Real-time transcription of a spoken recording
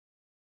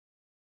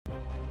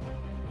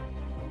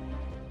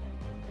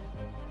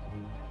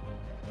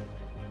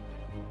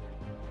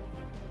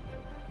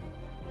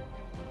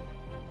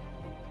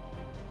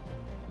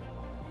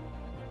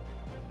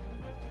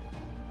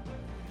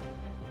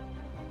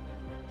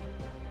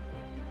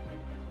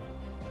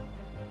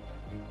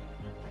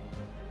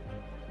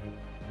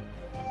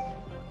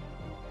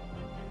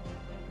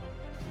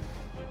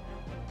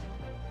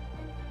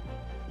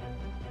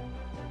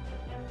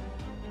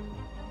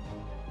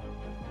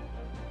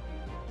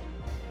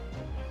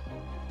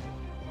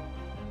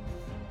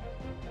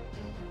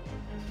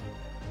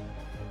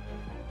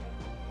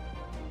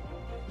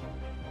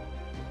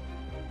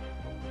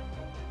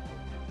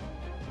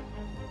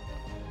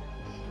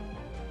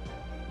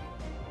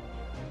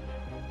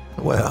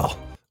Well,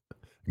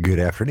 good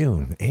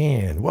afternoon,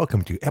 and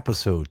welcome to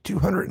episode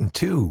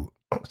 202.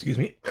 Oh, excuse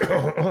me.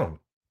 Wow,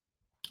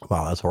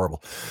 that's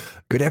horrible.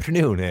 Good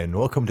afternoon, and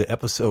welcome to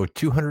episode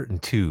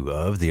 202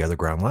 of the Other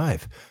Ground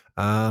Live.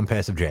 I'm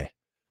Passive J.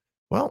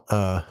 Well,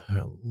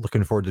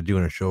 looking forward to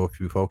doing a show with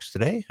you folks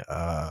today.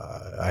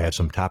 I have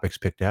some topics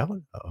picked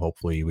out.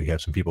 Hopefully, we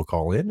have some people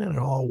call in, and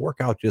it'll all work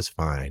out just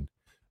fine.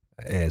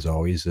 As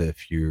always,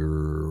 if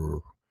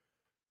you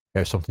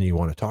have something you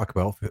want to talk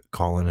about,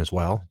 call in as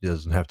well. It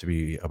doesn't have to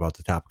be about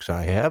the topics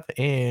I have.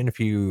 And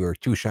if you are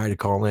too shy to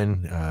call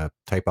in,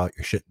 type out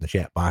your shit in the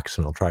chat box,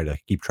 and I'll try to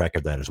keep track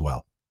of that as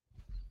well.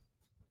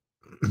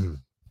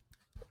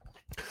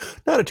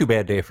 Not a too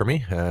bad day for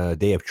me.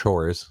 Day of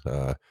chores.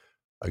 I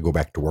go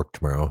back to work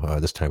tomorrow.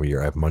 This time of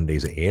year, I have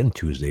Mondays and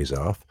Tuesdays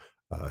off.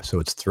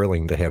 So it's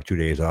thrilling to have 2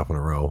 days off in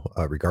a row,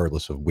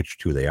 regardless of which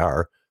two they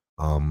are.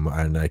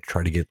 And I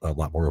try to get a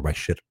lot more of my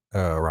shit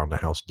around the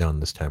house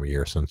done this time of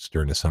year, since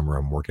during the summer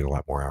I'm working a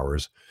lot more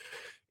hours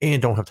and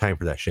don't have time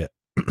for that shit.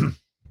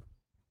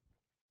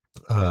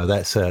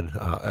 That said,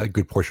 a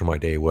good portion of my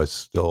day was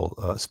still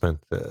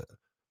spent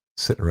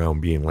sitting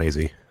around being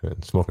lazy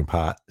and smoking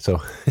pot. So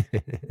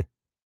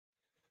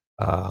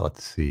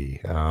let's see.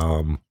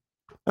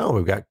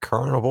 We've got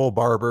Carnival,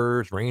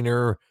 Barbers,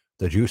 Rainer,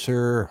 the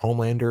Juicer,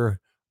 Homelander,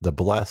 the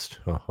Blessed.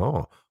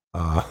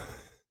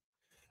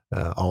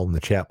 All in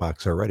the chat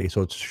box already.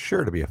 So it's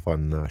sure to be a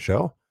fun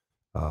show.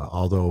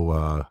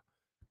 Although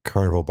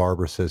Carnival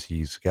Barber says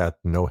he's got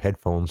no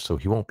headphones, so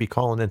he won't be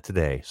calling in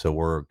today. So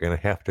we're going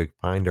to have to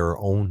find our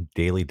own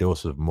daily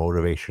dose of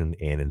motivation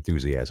and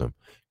enthusiasm,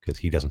 because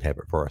he doesn't have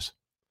it for us.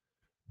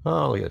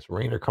 Oh, yes,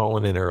 Rainer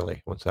calling in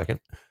early. 1 second.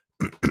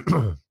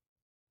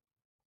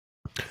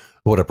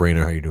 What up,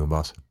 Rainer? How you doing,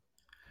 boss?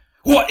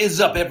 What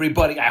is up,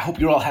 everybody? I hope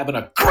you're all having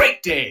a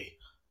great day.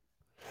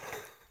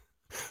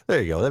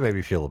 There you go. That made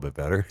me feel a bit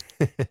better.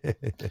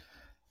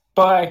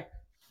 Bye.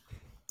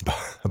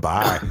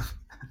 Bye.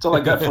 That's all I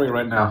got for you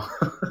right now.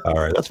 All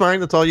right. That's fine.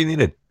 That's all you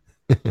needed.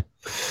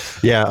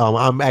 Yeah,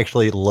 I'm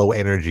actually low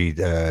energy,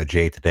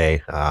 Jay,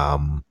 today.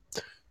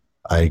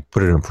 I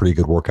put in a pretty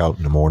good workout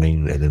in the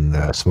morning and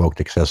then smoked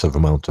excessive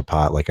amounts of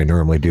pot like I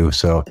normally do.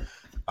 So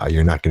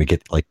you're not going to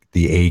get like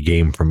the A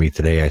game from me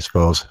today, I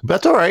suppose. But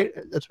that's all right.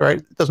 That's all right.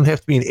 It doesn't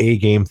have to be an A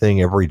game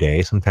thing every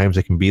day. Sometimes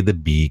it can be the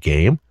B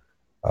game,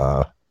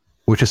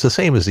 which is the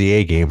same as the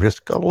A game,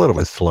 just a little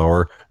bit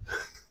slower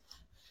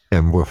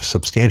and with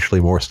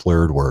substantially more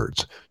slurred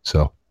words.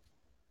 So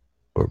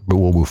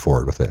we'll move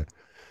forward with it.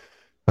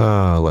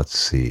 Let's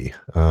see.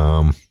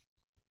 So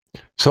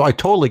I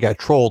totally got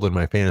trolled in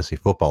my fantasy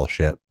football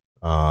shit.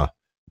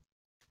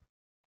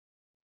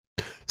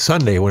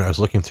 Sunday, when I was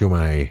looking through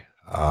my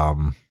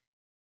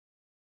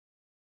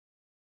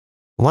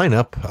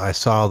lineup, I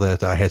saw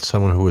that I had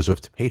someone who was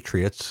with the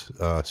Patriots,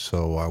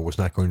 so I was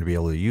not going to be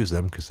able to use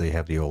them because they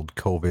have the old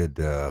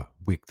COVID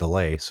week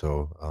delay.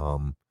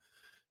 So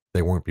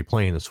they won't be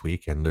playing this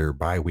week, and their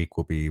bye week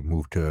will be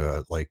moved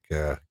to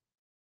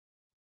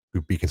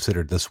would be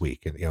considered this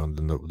week, and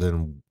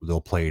then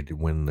they'll play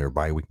when their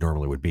bye week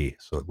normally would be.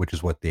 So, which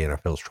is what the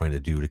NFL is trying to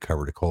do to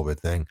cover the COVID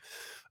thing.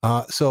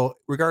 So,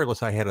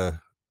 regardless, I had a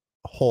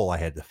hole I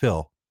had to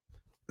fill.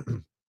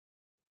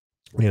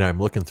 And I'm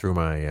looking through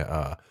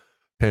my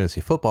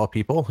fantasy football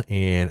people,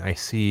 and I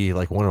see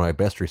like one of my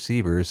best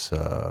receivers,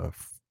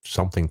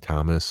 something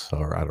Thomas,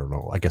 or I don't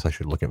know. I guess I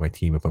should look at my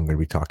team if I'm going to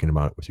be talking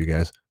about it with you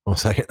guys. 1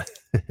 second.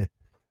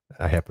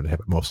 I happen to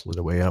have it mostly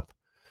the way up.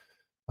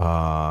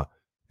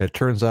 It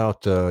turns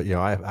out,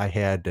 I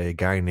had a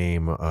guy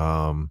named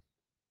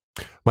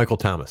Michael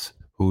Thomas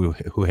who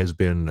has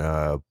been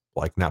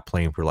like not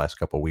playing for the last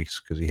couple of weeks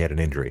because he had an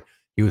injury.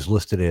 He was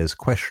listed as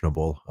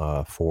questionable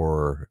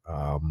for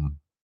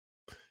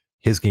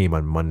his game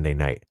on Monday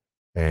night,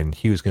 and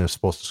he was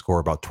supposed to score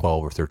about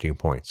 12 or 13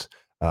 points.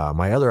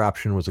 My other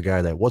option was a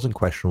guy that wasn't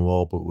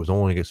questionable, but was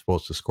only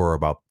supposed to score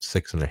about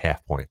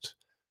 6.5 points.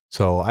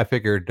 So I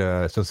figured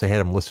since they had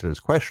him listed as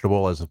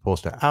questionable as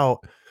opposed to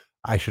out,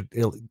 I should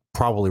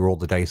probably roll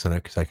the dice on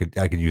it because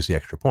I could use the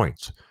extra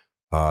points.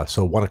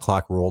 So 1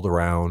 o'clock rolled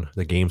around,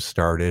 the game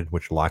started,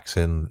 which locks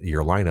in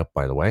your lineup,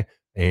 by the way.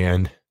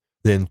 And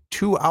then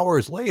 2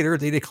 hours later,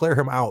 they declare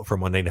him out for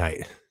Monday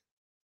night.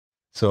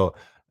 So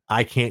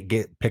I can't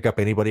pick up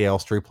anybody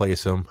else to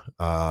replace him.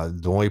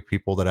 The only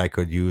people that I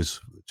could use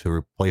to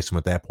replace him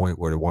at that point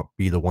would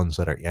be the ones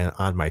that are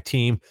on my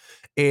team.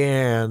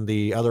 And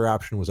the other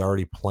option was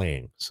already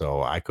playing.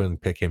 So I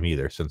couldn't pick him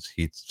either since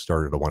he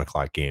started a 1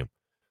 o'clock game.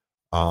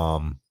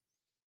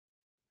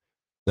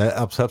 That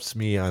upsets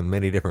me on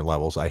many different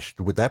levels.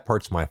 That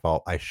part's my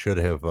fault. I should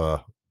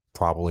have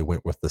probably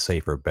went with the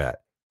safer bet.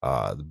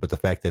 But the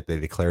fact that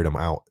they declared him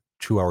out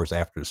 2 hours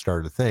after the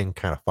start of the thing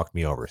kind of fucked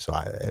me over. So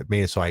it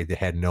made it so I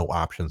had no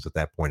options at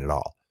that point at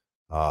all.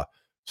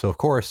 So of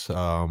course,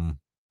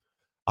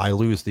 I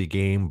lose the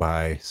game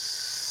by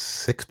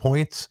 6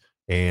 points,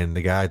 and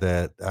the guy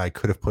that I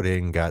could have put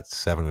in got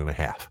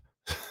 7.5.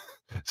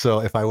 So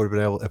if I would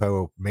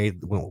have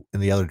made in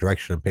the other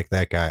direction and picked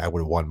that guy, I would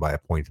have won by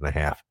 1.5 points.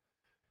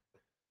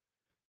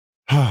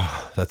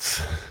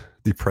 That's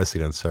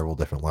depressing on several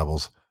different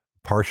levels.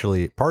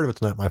 Partially, part of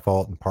it's not my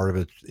fault, and part of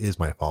it is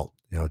my fault.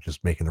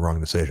 Just making the wrong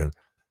decision.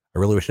 I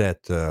really wish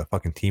that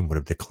fucking team would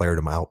have declared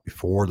him out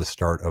before the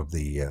start of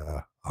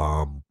the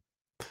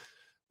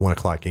 1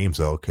 o'clock games,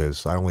 though,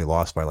 because I only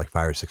lost by like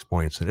 5 or 6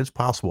 points, and it's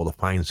possible to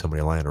find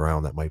somebody lying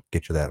around that might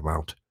get you that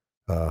amount.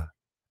 Uh,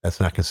 that's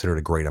not considered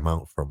a great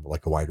amount from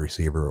like a wide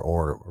receiver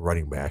or a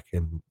running back,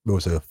 and it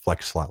was a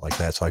flex slot like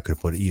that, so I could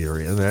have put either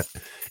in that.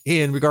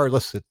 And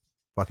regardless, it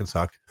fucking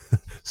sucked.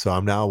 So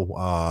I'm now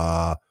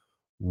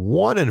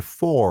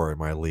 1-4 in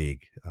my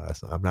league.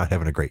 So I'm not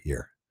having a great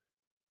year.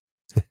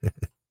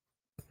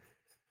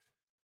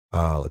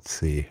 Let's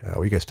see. What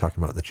are you guys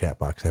talking about in the chat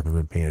box? I haven't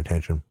been paying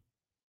attention.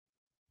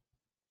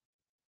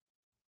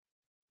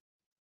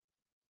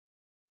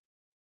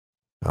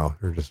 Oh,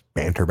 they're just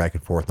banter back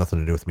and forth, nothing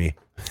to do with me.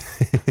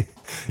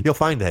 You'll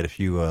find that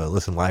if you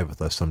listen live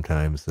with us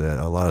sometimes, that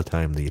a lot of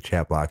time the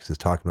chat box is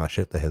talking about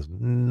shit that has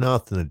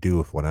nothing to do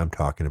with what I'm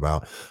talking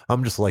about.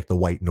 I'm just like the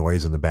white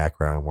noise in the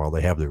background while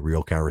they have the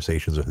real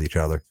conversations with each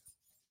other,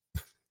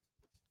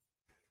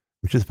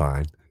 which is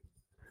fine.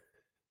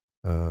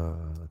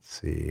 Let's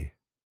see.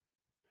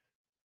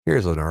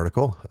 Here's an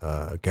article.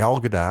 Gal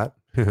Gadot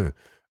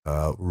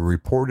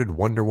reported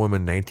Wonder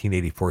Woman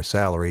 1984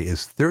 salary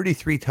is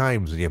 33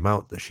 times the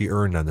amount that she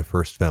earned on the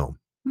first film.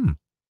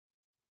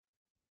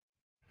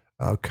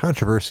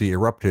 Controversy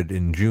erupted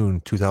in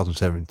June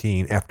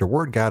 2017 after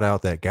word got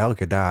out that Gal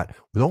Gadot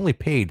was only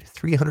paid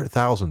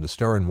 $300,000 to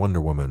star in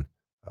Wonder Woman,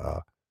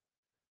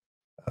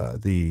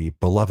 the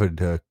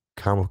beloved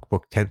comic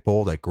book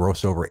tentpole that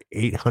grossed over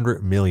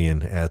 $800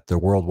 million at the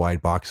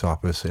worldwide box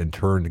office and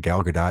turned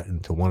Gal Gadot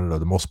into one of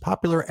the most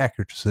popular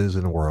actresses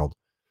in the world.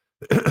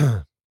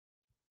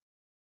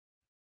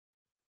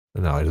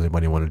 Now, does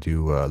anybody want to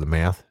do the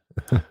math?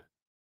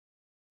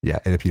 Yeah,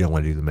 and if you don't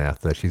want to do the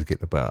math, she's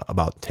getting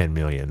about 10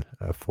 million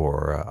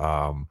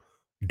for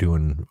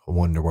doing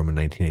Wonder Woman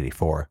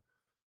 1984.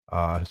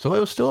 So it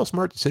was still a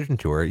smart decision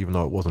to her, even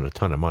though it wasn't a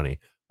ton of money.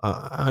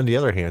 On the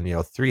other hand,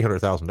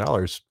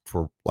 $300,000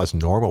 for less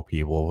normal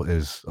people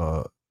is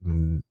a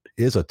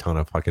ton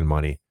of fucking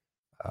money.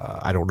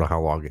 I don't know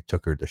how long it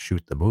took her to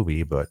shoot the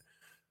movie, but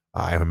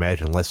I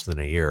imagine less than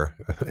a year.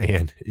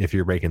 And if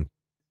you're making,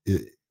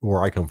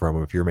 where I come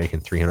from, if you're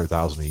making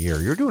 300,000 a year,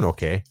 you're doing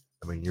okay.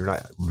 I mean, you're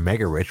not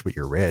mega rich, but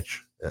you're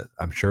rich.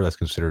 I'm sure that's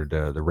considered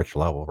the rich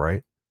level,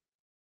 right?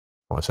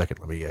 Hold on a second.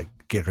 Let me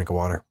get a drink of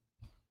water.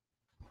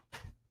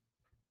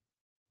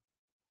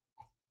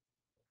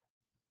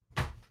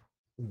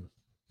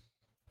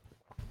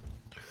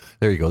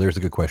 There you go. There's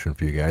a good question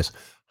for you guys.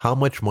 How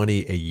much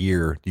money a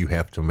year do you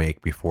have to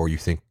make before you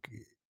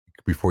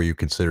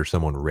consider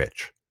someone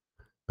rich?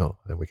 Oh,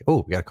 we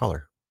got a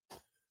caller.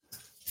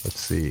 Let's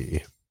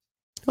see.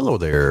 Hello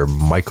there,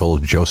 Michael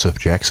Joseph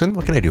Jackson.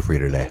 What can I do for you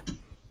today?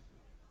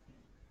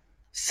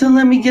 So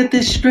let me get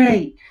this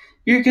straight.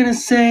 You're gonna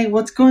say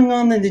what's going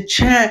on in the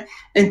chat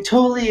and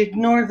totally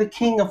ignore the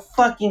king of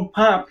fucking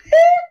pop.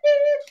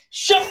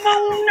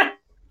 Shimon!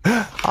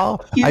 Oh,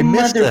 You I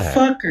missed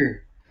motherfucker.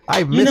 that.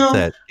 I missed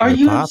that. Are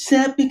you Pop.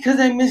 upset because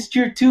I missed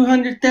your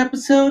 200th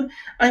episode?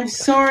 I'm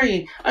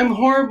sorry. I'm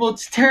horrible.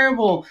 It's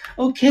terrible.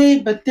 Okay,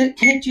 but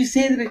can't you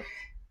see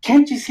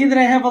that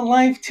I have a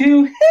life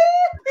too?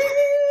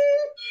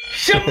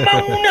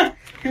 Shimon!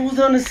 It was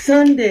on a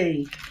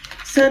Sunday.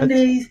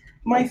 Sunday's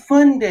my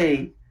fun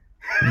day.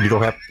 You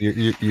don't have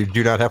you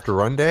do not have to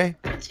run day?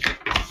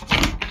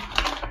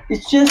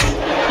 It's just,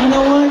 you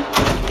know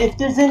what? If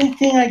there's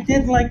anything I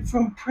did like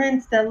from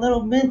Prince, that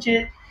little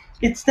midget,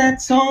 it's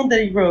that song that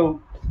he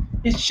wrote.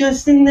 It's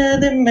just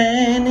another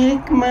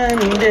manic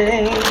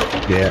Monday.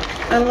 Yeah,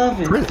 I love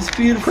it. It's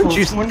beautiful.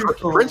 It's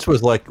wonderful. Prince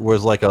was like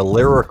a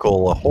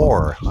lyrical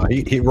whore.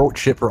 He wrote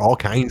shit for all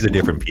kinds of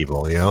different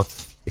people.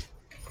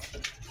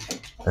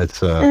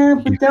 That's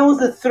but that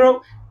was a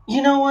throw.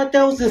 You know what?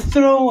 That was a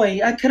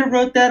throwaway. I could have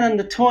wrote that on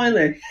the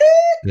toilet.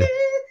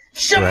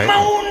 Shimon!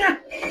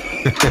 Right?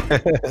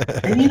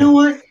 And you know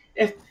what?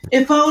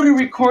 If I would have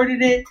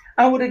recorded it,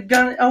 I would have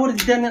done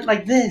it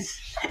like this.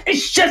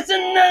 It's just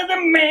another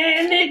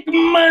manic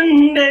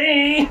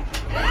Monday.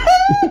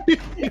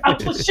 I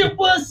wish it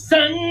was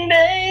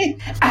Sunday.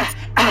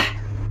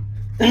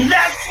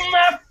 That's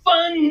my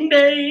fun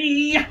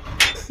day.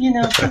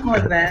 Something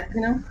like that.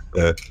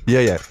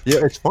 Yeah.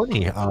 It's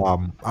funny.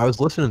 I was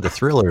listening to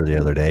Thriller the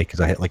other day because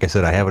like I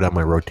said, I have it on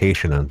my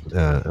rotation on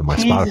my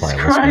Spotify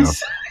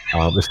list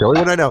now. It's the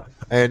only one I know,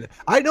 and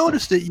I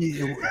noticed that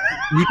you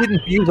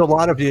didn't use a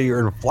lot of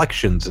your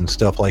inflections and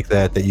stuff like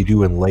that you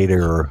do in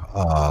later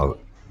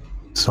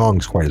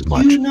songs quite as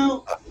much.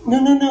 No.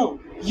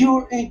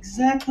 You're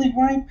exactly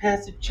right,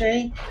 Passive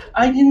J.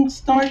 I didn't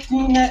start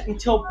doing that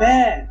until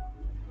Bad.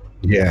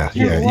 Yeah,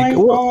 You're right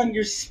on.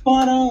 You're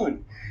spot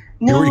on.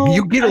 No,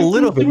 you get a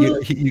little bit.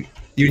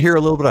 You hear a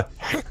little bit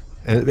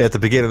of at the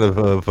beginning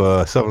of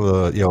some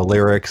of the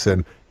lyrics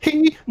and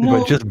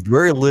but just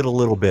very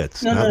little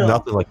bits.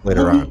 Nothing like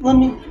later on.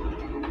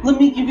 Let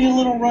me give you a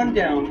little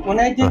rundown. When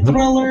I did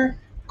Thriller,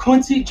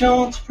 Quincy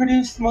Jones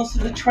produced most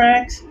of the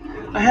tracks.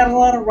 I had a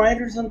lot of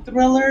writers on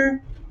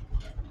Thriller.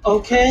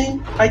 Okay,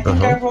 I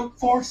think I wrote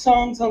 4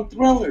 songs on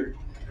Thriller.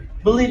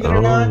 Believe it or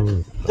not,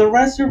 Oh, the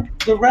rest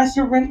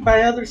are written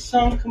by other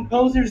song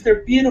composers.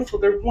 They're beautiful.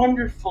 They're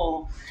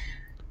wonderful.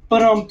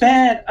 But on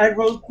Bad, I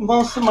wrote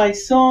most of my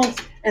songs,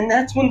 and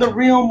that's when the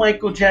real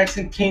Michael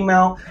Jackson came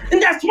out,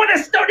 and that's when I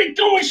started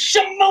going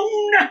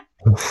Shimona.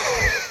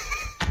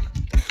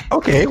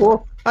 okay.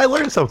 Well, I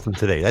learned something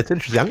today. That's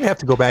interesting. I'm gonna have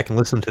to go back and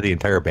listen to the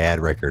entire Bad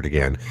record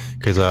again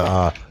because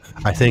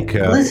I think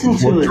Listen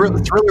well, to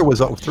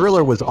it.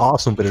 Thriller was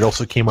awesome, but it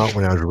also came out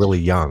when I was really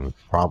young.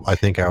 I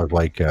think I was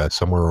like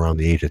somewhere around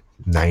the age of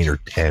 9 or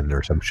 10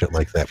 or some shit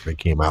like that when it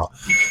came out.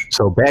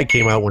 So Bad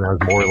came out when I was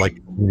more like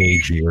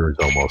teenage years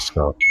almost.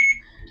 So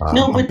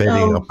No, I'm but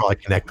betting I'll probably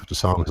connect with the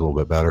songs a little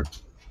bit better.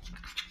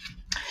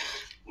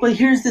 but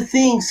here's the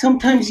thing.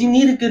 Sometimes you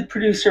need a good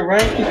producer,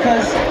 right?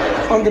 Because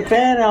on the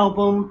Bad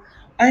album,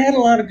 I had a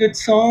lot of good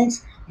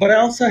songs, but I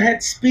also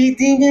had Speed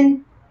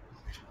Demon,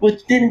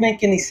 which didn't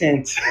make any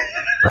sense.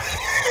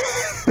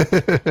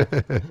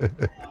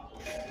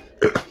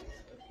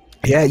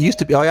 Yeah, it used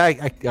to be. Oh,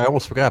 I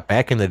almost forgot.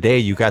 Back in the day,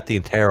 you got the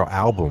entire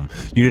album.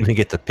 You didn't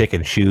get to pick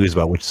and choose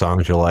about which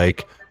songs you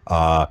like.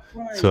 Uh,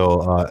 Right.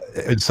 so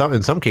in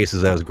some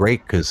cases that was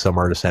great because some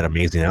artists had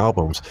amazing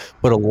albums.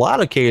 But a lot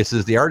of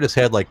cases, the artist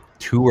had like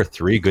 2 or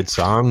 3 good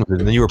songs,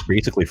 and then you were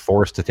basically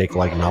forced to take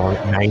like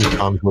 9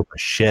 songs worth of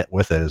shit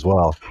with it as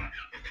well.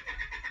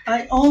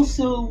 I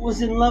also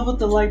was in love with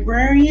the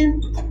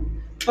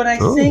librarian, but I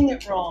Oh, sang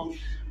it wrong.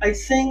 I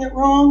sang it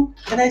wrong,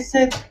 and I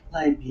said,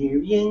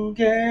 Liberian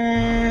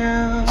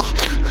girl,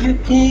 you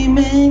came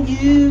and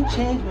you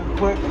changed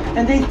my world.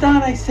 And they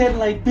thought I said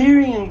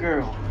Liberian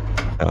girl.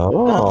 But I was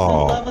in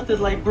oh, love with the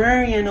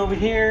librarian over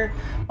here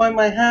by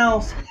my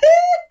house.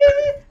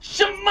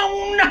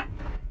 Shimona!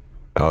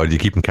 oh! Did you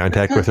keep in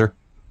contact with her?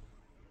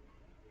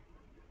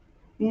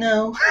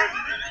 No.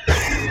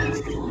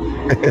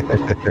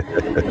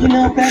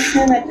 Back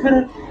then I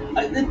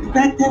couldn't.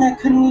 Back then I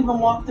couldn't even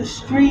walk the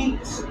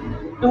streets.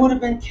 It would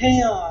have been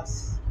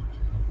chaos.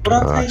 But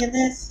I'll Uh, tell you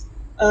this.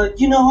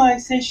 You know how I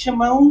say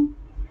Shimon?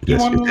 You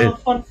yes, want you a did. little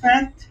fun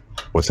fact?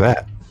 What's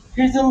that?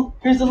 Here's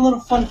a little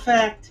fun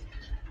fact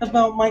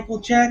about Michael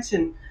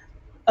Jackson.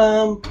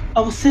 I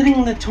was sitting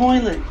in the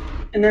toilet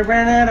and I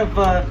ran out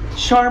of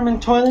Charmin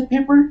toilet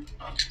paper,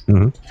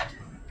 Hmm.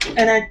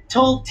 and I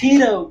told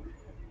Tito,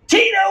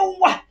 Tito,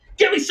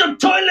 give me some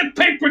toilet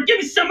paper. Give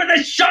me some of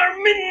the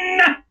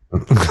Charmin.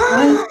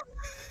 Right?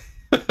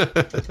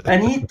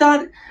 And he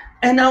thought,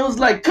 and I was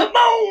like, come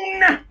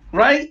on,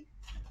 right?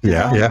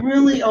 Because Yeah,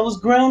 yeah. I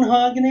was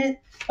groundhogging it.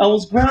 I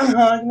was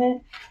groundhogging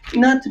it,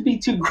 not to be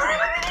too,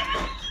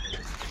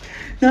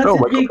 not Oh,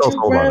 to Michael, be tell us too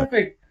all about it.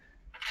 graphic.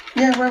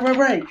 Yeah,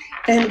 right.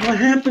 And what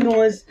happened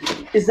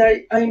is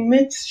I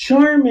mixed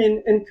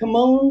Charmin and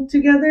Kimon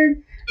together,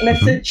 and I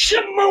Mhm. said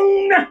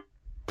Shimon,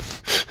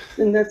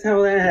 and that's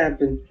how that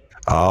happened.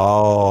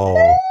 Oh,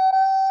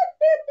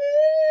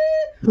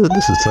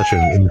 this is such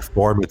an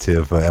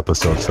informative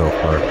episode so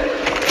far.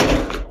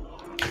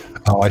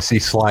 Oh, I see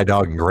Sly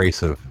Dog and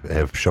Grace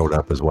have showed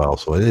up as well,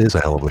 so it is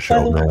a hell of a By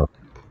show the now.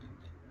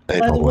 I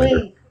by don't the blame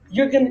her.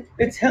 way,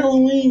 it's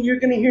Halloween. You're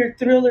gonna hear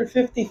Thriller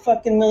 50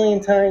 fucking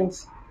million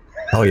times.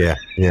 Oh yeah,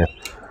 yeah.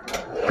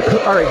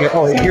 All right.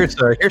 Oh, So,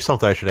 here's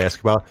something I should ask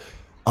about.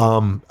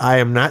 I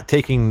am not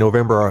taking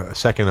November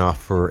 2nd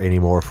off for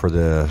anymore for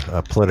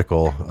the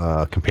political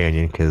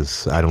companion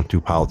because I don't do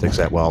politics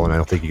that well, and I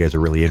don't think you guys are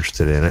really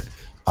interested in it.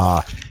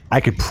 Uh, I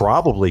could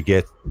probably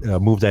get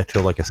move that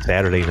to like a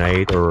Saturday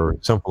night or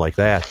something like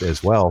that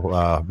as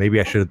well. Maybe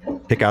I should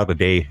pick out a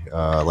day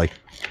like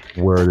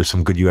where there's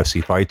some good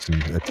UFC fights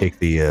and take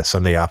the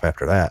Sunday off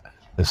after that.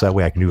 This that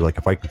way I can do like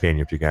a fight companion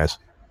with you guys.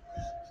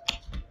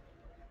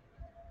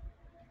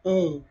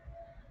 oh,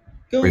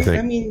 What do you go. I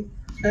think? mean,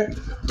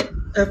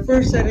 at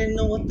first I didn't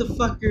know what the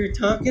fuck you were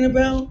talking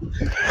about.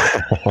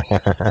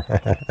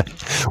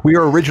 We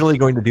were originally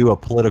going to do a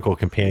political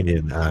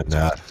companion on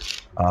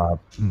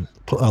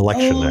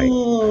election night.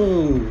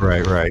 Oh,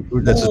 Right, right.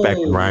 This is back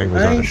when oh, Ryan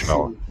was on the I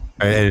show. see.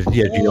 And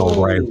yeah,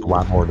 Ryan's a Oh,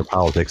 lot more into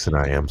politics than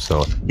I am,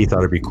 so he thought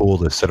it'd be cool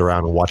to sit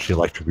around and watch the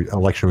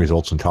election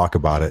results and talk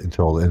about it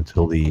until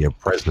the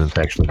president's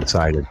actually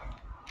decided,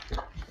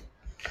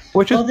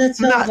 which is oh, that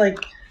sounds not. like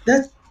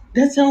that.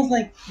 That sounds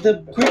like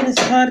the greatest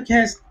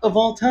podcast of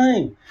all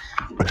time.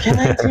 Can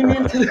I tune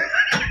into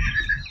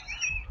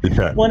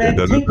Yeah, when yeah,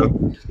 I take a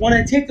when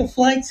I take a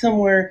flight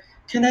somewhere?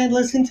 Can I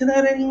listen to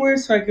that anywhere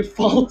so I could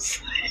fall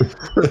asleep?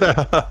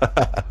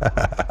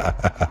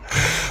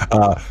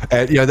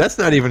 and that's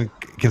not even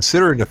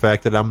considering the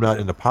fact that I'm not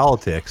into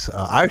politics.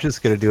 I was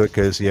just going to do it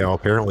because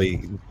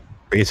apparently,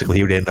 basically,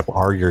 he would end up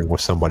arguing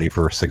with somebody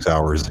for 6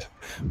 hours.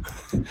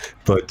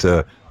 But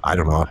I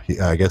don't know.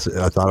 I guess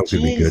I thought it was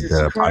going to be good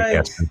Jesus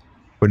Christ! podcasting.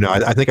 But no,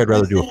 I think I'd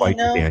rather Next do a thing you fight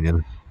know,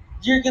 companion.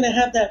 you're gonna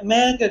have that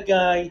MAGA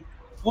guy.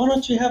 Why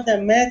don't you have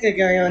that MAGA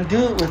guy on do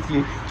it with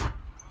you?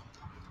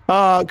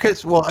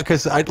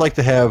 Because I'd like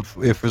to have,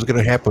 if it was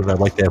going to happen, I'd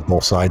like to have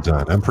both sides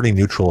on. I'm pretty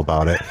neutral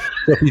about it.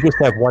 So if you just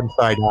have one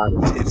side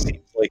on, it seems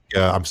like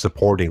I'm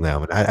supporting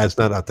them, and that's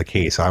not the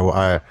case. I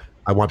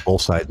want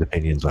both sides'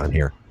 opinions on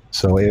here.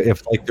 So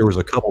if like there was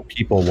a couple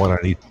people, one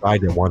on each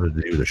side that wanted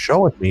to do the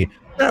show with me,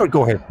 then I would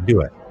go ahead and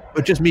do it.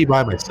 But just me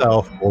by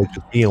myself or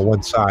just me on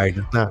one side,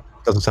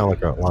 doesn't sound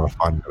like a lot of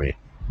fun to me.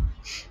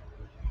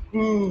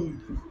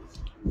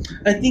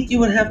 I think you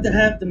would have to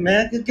have the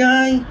MAGA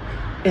guy,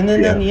 and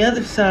then on the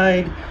other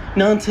side,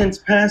 nonsense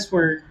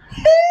password.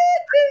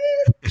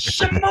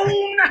 Shimon!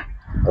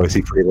 Oh, is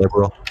he pretty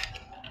liberal?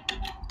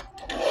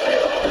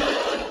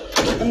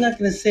 I'm not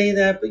gonna say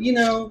that, but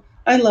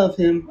I love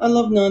him. I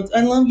love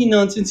you,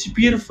 nonsense. You're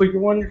beautiful. You're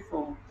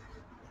wonderful.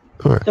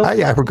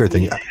 Yeah, I've heard good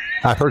things.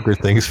 I've heard good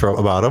things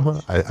about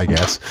him. I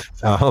guess.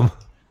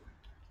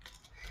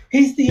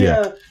 He's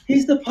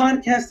the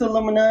podcast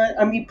Illuminati.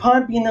 I mean,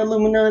 Podbean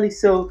Illuminati.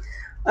 So,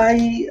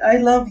 I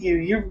love you.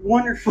 You're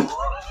wonderful.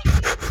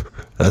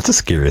 That's a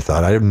scary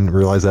thought. I didn't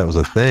realize that was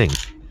a thing.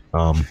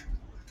 I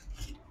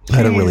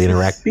don't really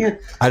interact.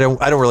 I don't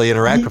really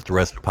interact with the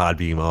rest of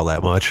Podbean all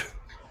that much.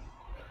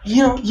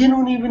 You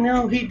don't even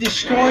know he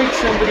destroyed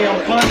somebody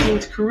on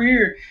Podbean's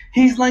career.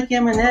 He's like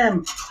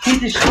Eminem. He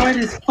destroyed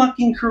his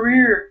fucking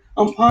career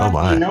on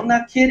Podbean. I'm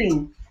not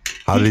kidding.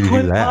 How did he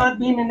do that?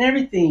 Podbean and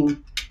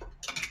everything.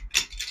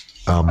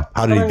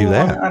 How did he do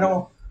that?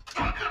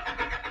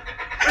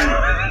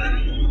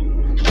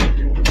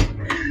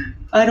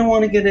 I don't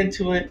want to get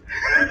into it.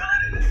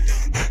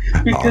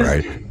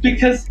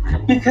 Because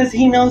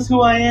he knows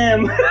who I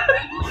am.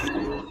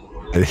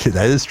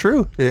 That is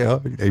true.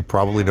 He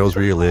probably knows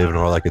where you live and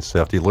all that good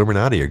stuff. The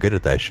Illuminati are good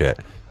at that shit.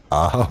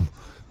 Well,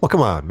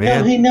 come on,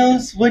 man. No, he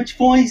knows which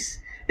voice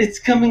it's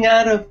coming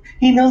out of.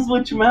 He knows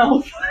which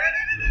mouth.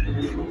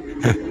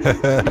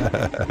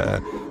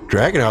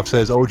 Dragonoff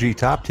says OG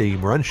Top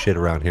Team runs shit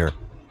around here.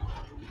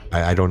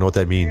 I don't know what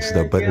that means,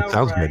 though, but it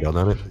sounds good,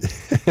 doesn't it?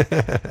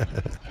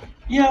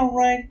 Yeah,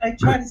 right. I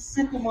tried to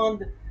sip him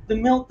on the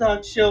Milk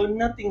Dog show and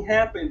nothing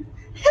happened.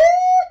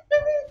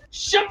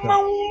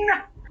 Shimon!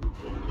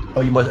 Oh,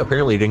 you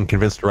apparently didn't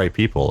convince the right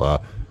people.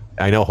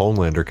 I know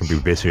Homelander can be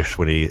vicious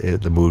when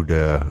the mood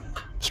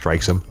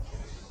strikes him.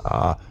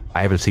 I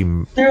haven't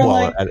seen. They're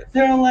like,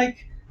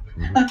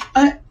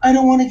 I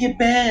don't want to get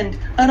banned.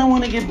 I don't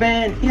want to get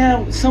banned.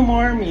 Yeah, some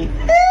army.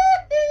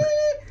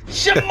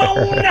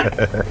 Shimon!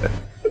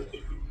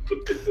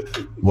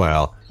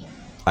 Well,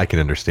 I can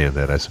understand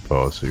that. I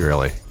suppose.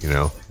 Really, you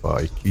don't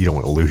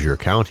want to lose your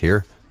account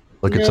here.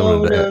 Look at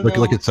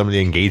look at some of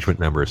the engagement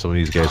numbers. Some of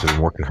these guys have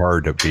been working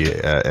hard to be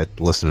at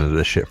listening to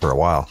this shit for a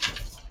while.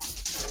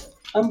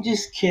 I'm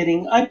just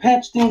kidding. I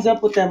patched things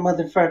up with that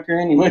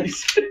motherfucker,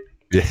 anyways.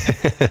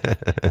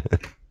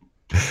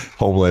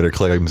 Homelander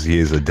claims he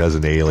has a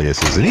dozen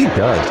aliases, and he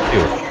does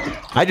too.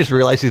 I just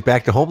realized he's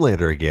back to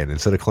Homelander again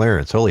instead of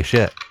Clarence. Holy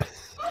shit!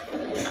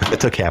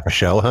 It took half a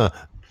show, huh?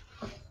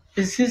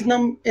 Is his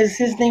name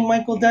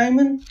Michael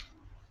Diamond?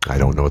 I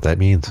don't know what that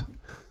means.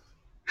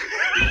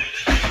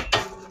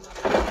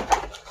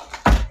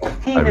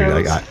 He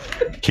knows.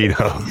 He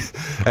knows.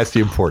 That's the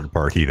important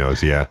part. He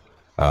knows, yeah.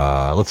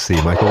 Let's see,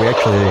 Michael. We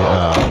actually,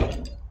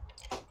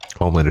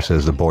 Homelander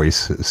says The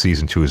Boys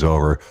season 2 is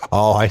over.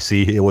 Oh, I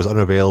see. It was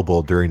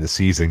unavailable during the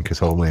season because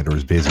Homelander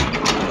was busy.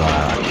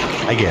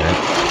 I get it.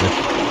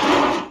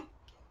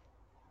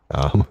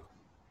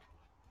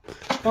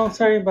 Oh,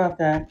 sorry about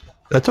that.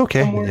 That's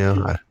okay.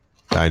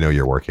 I know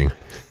you're working.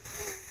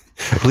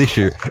 At least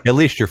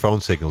your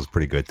phone signal is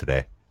pretty good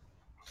today.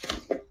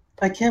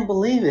 I can't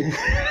believe it.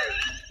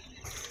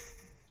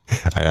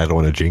 I don't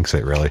want to jinx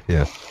it, really.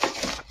 Yeah.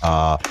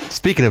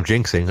 Speaking of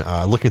jinxing,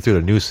 looking through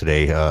the news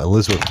today,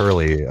 Elizabeth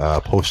Hurley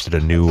posted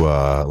a new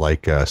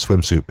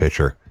swimsuit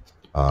picture.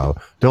 The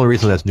only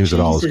reason that's news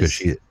at all is because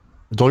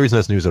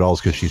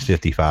she's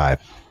 55.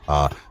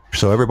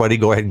 So everybody,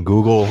 go ahead and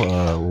Google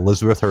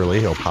Elizabeth Hurley.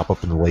 It'll pop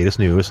up in the latest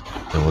news,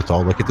 and let's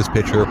all look at this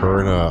picture of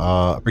her in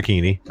a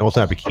bikini. No, it's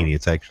not a bikini.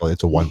 It's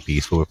a one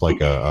piece with like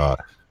a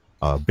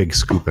big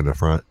scoop in the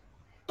front.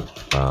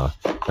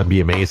 I'd be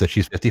amazed that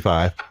she's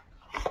 55.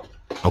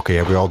 Okay,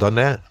 have we all done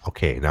that?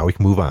 Okay, now we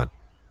can move on.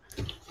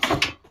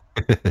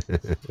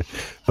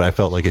 But I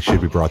felt like it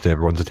should be brought to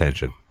everyone's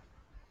attention.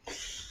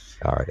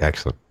 All right,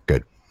 excellent.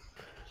 Good.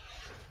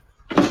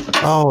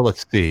 Oh,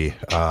 let's see.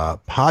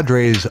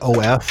 Padres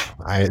OF.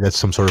 That's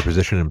some sort of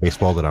position in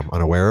baseball that I'm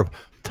unaware of.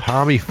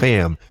 Tommy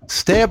Pham,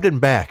 stabbed in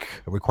back,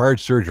 required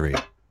surgery.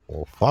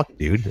 Well, fuck,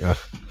 dude.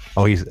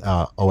 He's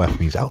OF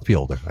means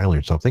outfielder. I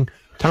learned something.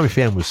 Tommy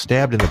Pham was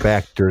stabbed in the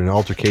back during an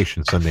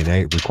altercation Sunday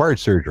night, required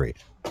surgery.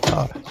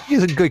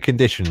 He's in good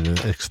condition and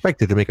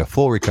expected to make a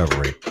full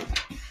recovery.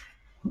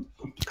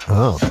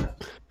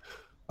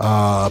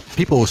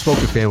 People who spoke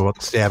to Pham about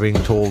the stabbing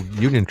told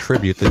Union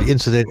Tribute that the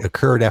incident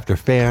occurred after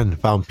Pham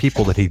found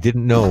people that he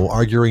didn't know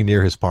arguing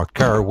near his parked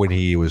car when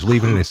he was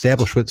leaving an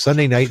establishment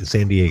Sunday night in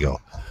San Diego.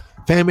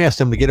 Pham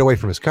asked him to get away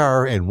from his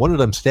car, and one of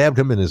them stabbed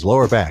him in his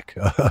lower back,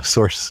 a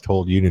source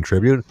told Union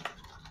Tribute.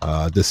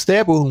 The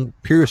stab wound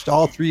pierced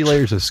all 3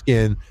 layers of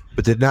skin,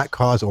 but did not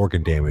cause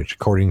organ damage,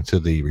 according to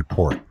the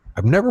report.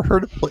 I've never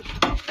heard a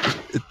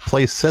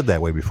place said that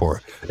way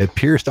before. It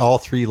pierced all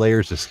 3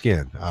 layers of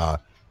skin.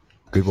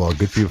 Good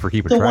for you for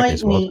keeping track.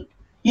 The white meat.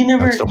 You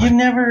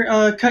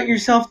never cut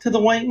yourself to the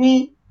white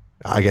meat?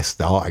 I guess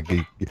no.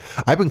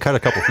 I've been cut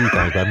a few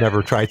times. I've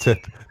never tried to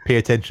pay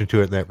attention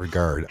to it in that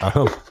regard.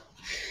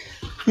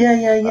 Yeah.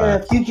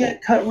 If you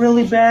get cut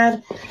really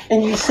bad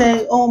and you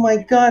say, "Oh my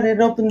God, it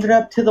opened it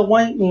up to the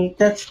white meat,"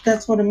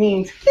 that's what it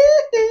means.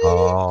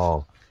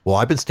 Oh, well,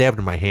 I've been stabbed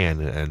in my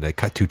hand and I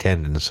cut two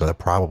tendons, so that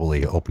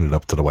probably opened it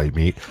up to the white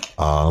meat.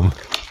 I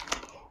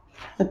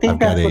think I've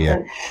got that's what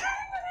a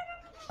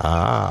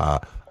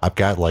that. I've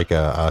got like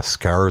a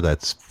scar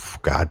that's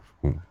God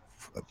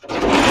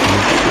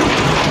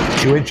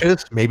 2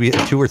 inches, maybe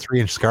a 2 or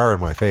 3 inch scar on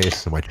my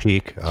face and my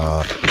cheek.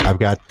 I've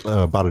got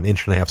about an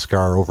inch and a half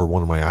scar over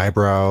one of my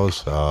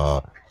eyebrows.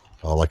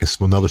 Like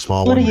another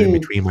small What are one in you?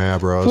 between my What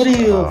eyebrows. are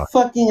you,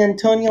 fucking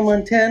Antonio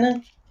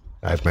Montana?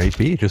 I might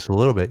be just a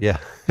little bit, yeah.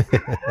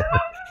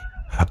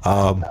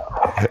 um,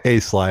 hey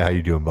Sly, how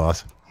you doing,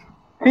 boss?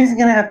 He's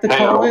gonna have to Hey,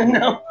 call in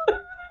now.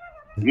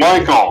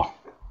 Michael,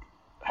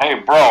 hey,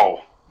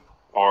 bro,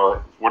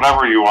 or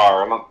whatever you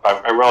are.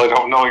 I really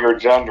don't know your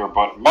gender,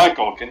 but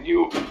Michael, can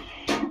you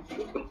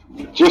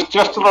just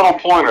a little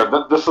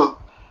pointer? This is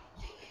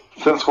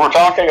since we're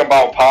talking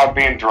about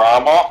Podbean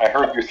drama. I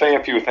heard you say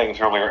a few things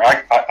earlier.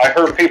 I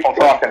heard people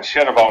talking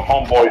shit about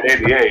Homeboy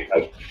 88.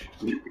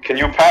 Can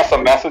you pass a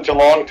message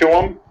along to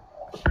him?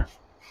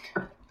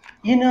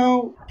 You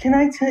know, can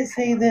I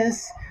say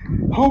this?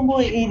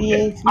 Homeboy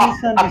 88's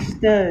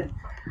misunderstood.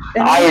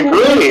 And I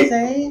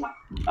agree.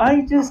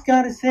 I just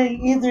gotta say,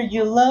 either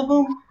you love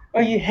him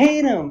or you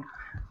hate him.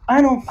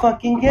 I don't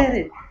fucking get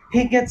it.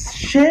 He gets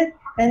shit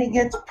and he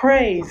gets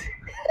praise.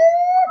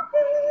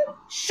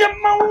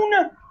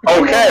 Shimona!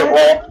 Okay,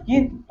 well,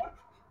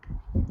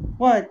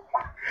 What?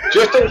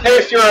 just in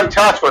case you're in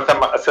touch with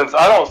him, since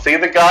I don't see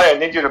the guy, I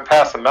need you to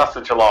pass a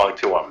message along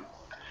to him.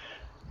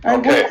 I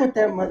Okay. work with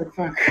that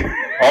motherfucker.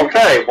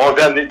 Okay, well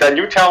then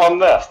you tell him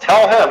this.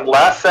 Tell him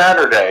last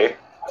Saturday.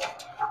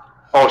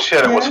 Oh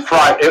shit! It was Yes?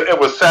 Friday. It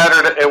was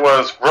Saturday. It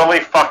was really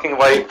fucking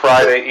late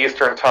Friday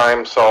Eastern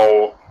time.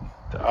 So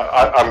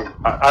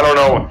I don't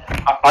know.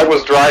 I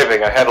was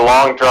driving. I had a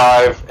long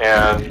drive,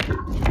 and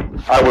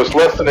I was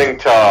listening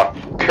to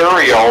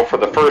Curio for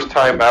the first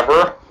time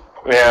ever,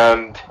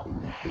 and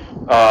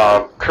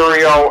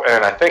Curio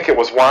and I think it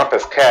was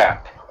Wampus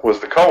Cat was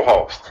the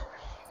co-host.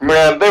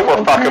 Man, they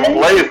were fucking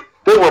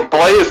They were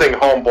blazing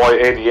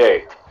Homeboy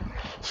 88.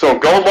 So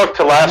go look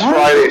to last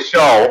Friday's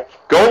show.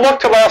 Go look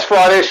to last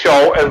Friday's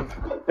show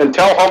and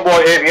tell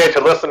Homeboy 88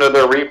 to listen to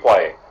their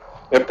replay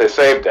if they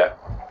saved it.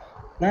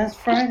 Last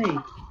Friday.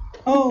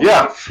 Oh.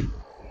 Yes.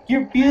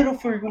 You're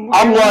beautiful.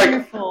 I'm like,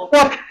 wonderful.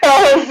 What the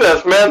hell is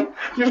this, man?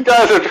 These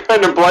guys are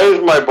trying to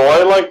blaze my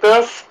boy like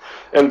this?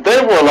 And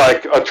they were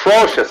like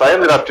atrocious. I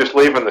ended up just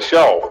leaving the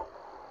show.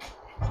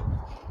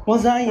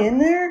 Was I in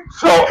there?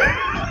 So,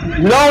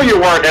 no, you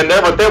weren't in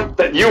there, but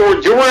you were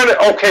in it.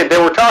 Okay,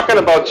 they were talking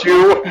about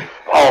you.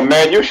 Oh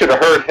man, you should have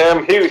heard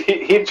him.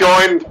 He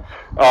joined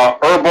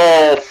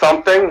Herbal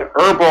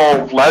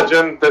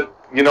Legend.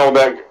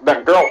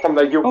 That girl from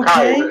the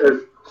UK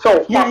is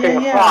so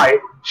fucking high.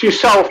 She's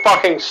so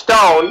fucking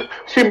stoned.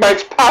 She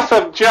makes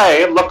Passive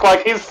J look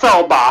like he's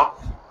sober.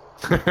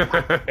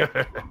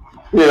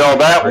 You know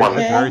that one.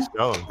 Very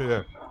stoned.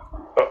 Yeah.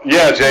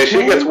 Yeah, Jay,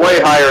 she gets way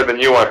higher than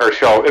you on her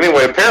show.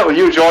 Anyway, apparently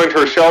you joined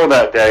her show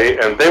that day,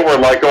 and they were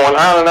like going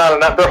on and on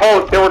and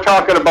on. They were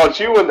talking about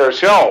you in their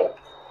show.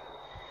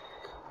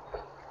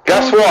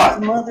 Guess what?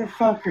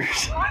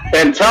 Motherfuckers.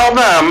 And tell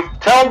them,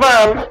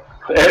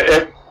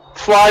 if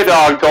Sly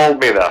Dog told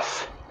me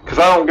this, because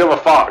I don't give a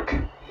fuck.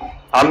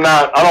 I'm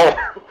not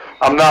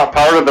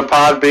part of the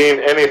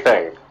Podbean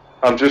anything.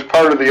 I'm just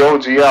part of the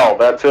OGL.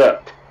 That's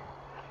it.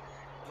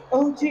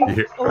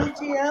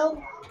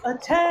 OGL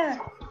attack.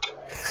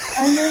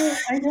 I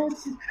know.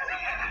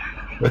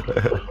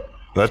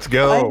 Let's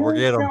go. We're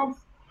getting them.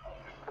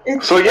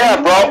 So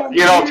yeah, bro.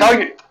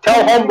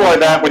 Tell Homeboy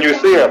that when you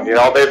see him.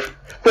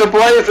 They're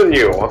blazing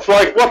you. It's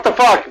like, what the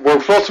fuck? We're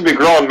supposed to be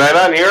grown men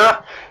on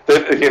here.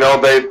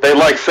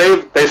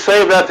 They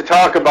save that to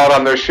talk about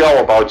on their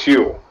show about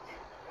you.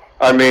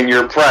 I mean,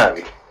 your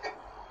friend.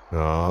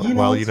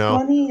 What's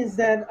funny is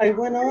that I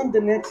went on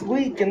the next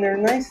week and they're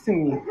nice to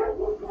me.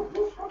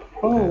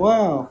 Oh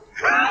wow.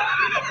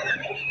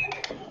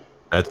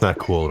 That's not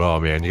cool at all,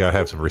 man. You gotta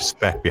have some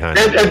respect behind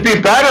it. It'd be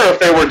better if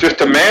they were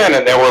just a man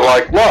and they were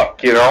like, look,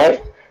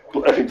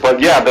 But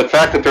yeah, the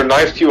fact that they're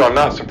nice to you, I'm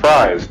not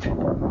surprised.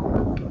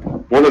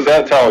 What does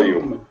that tell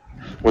you?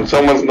 When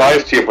someone's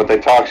nice to you, but they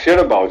talk shit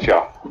about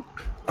you.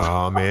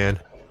 Oh, man.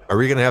 Are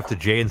we gonna have to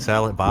Jay and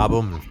Silent Bob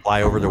them and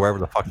fly over to wherever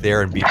the fuck they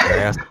are and beat their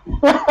ass?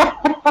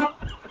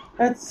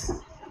 That's...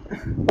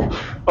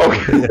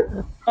 Okay.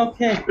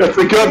 Okay. It's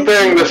a good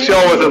thing the show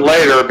isn't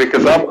later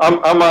because I'm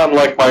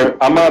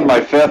on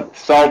my fifth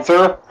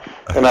seltzer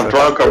and I've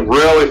drunk them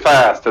really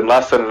fast in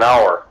less than an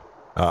hour.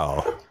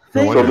 Oh.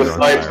 So this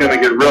night's gonna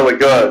get really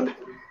good.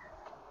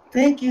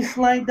 Thank you,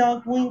 Sly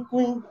Dog Wink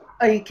Wink,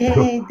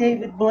 aka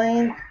David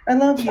Blaine. I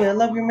love you. I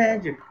love your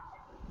magic.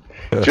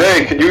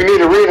 Jay, you need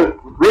to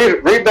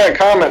read that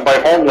comment by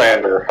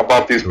Homelander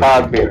about these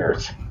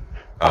Podbeaners.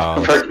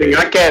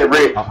 I can't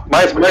read.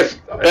 My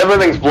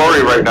everything's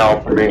blurry right now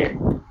for me.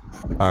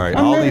 All right,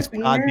 I'm all not a these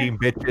beaner. Podbean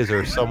bitches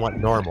are somewhat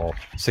normal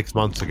 6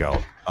 months ago.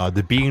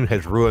 The bean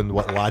has ruined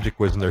what logic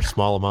was in their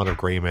small amount of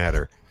gray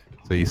matter.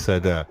 So he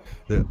said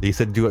doing these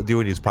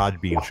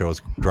Podbean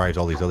shows drives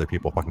all these other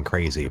people fucking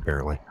crazy.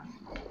 Apparently,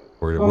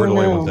 we're Oh the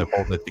only ones that no.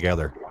 hold it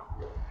together.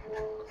 Yeah.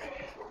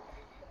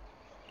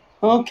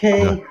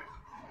 Okay.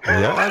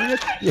 Yeah, I mean,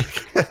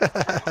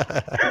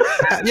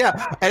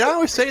 yeah, and I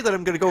always say that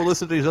I'm going to go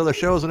listen to these other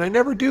shows, and I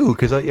never do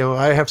because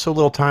I have so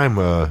little time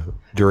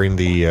during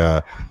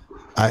the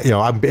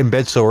I'm in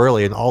bed so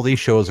early, and all these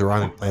shows are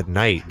on at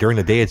night. During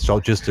the day, it's all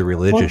just the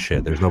religious Well,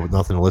 shit. There's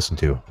nothing to listen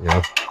to.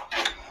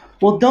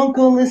 well, don't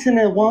go listen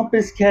to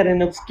Wampus Cat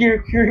and Obscure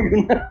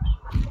Cure.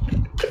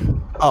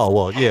 Oh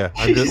well, yeah.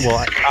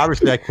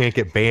 Obviously I can't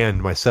get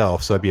banned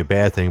myself, so that'd be a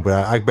bad thing.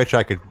 But I bet you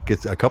I could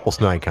get a couple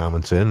snide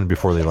comments in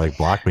before they like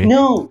block me.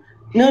 No,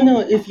 no, no.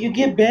 If you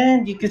get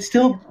banned, you could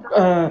still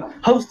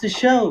host a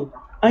show.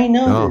 I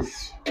know No,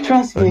 this.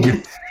 Trust me.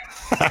 you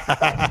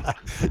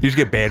just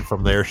get banned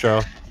from their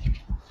show.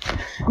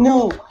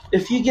 No,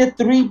 if you get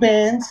 3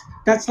 bans,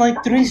 that's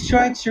like 3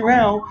 strikes, you're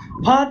out.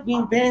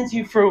 Podbean bans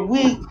you for a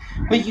week,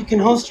 but you can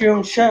host your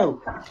own show.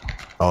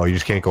 Oh, you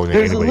just can't go into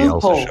There's a anybody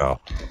else's loophole. show,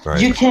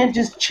 right? You can't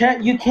just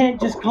chat. You can't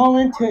just call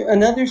into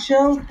another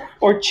show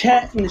or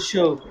chat in the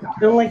show.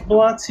 They're like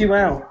blocks you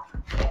out.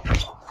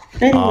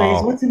 Anyways,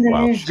 Oh, what's in the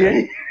well, news, shit.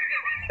 Jay?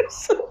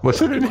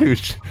 What's in the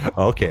news?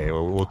 Okay,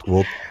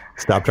 we'll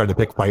stop trying to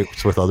pick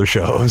fights with other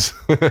shows.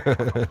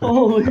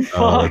 Holy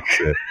fuck! That's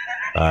it.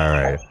 All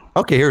right.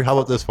 Okay, here. How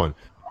about this one?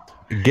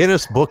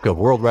 Guinness Book of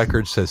World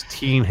Records says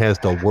teen has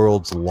the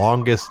world's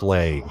longest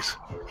legs.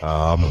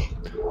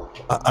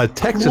 A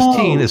Texas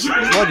teen is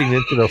flooding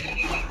into the.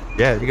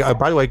 Yeah.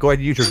 By the way, go ahead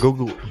and use your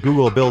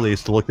Google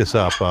abilities to look this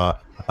up.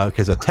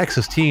 Because a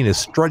Texas teen is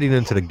strutting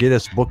into the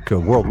Guinness Book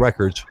of World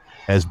Records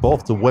as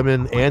both the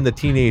woman and the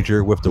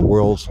teenager with the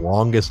world's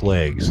longest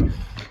legs.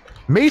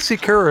 Macy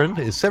Curran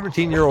is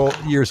 17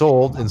 years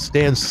old and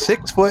stands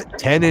 6 foot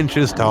 10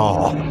 inches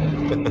tall.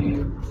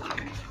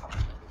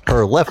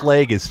 Her left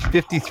leg is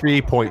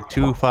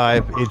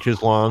 53.25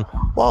 inches long,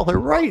 while her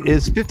right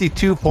is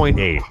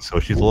 52.8. So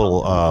she's a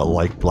little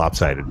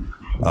lopsided.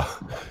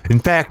 In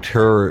fact,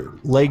 her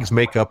legs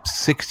make up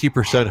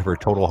 60% of her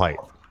total height.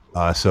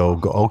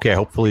 Okay,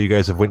 hopefully you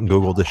guys have went and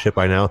Googled this shit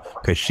by now,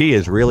 because she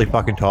is really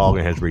fucking tall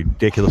and has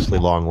ridiculously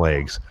long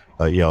legs.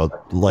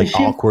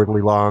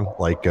 Awkwardly long,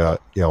 oh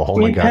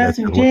my god, that's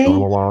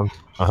normal long.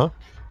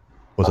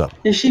 What's up?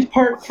 Is she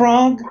part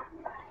frog?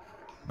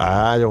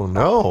 I don't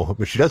know,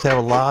 but she does have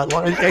a lot.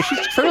 And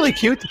she's fairly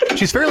cute.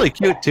 She's fairly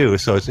cute too.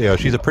 So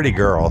she's a pretty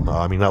girl.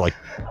 I mean, not like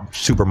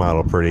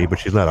supermodel pretty, but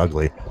she's not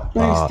ugly.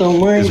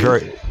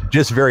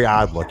 Just very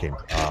odd looking.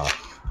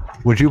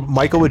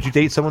 Michael? Would you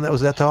date someone that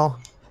was that tall?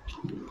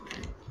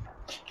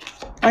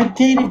 I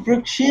dated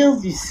Brooke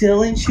Shields, you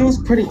silly. She was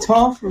pretty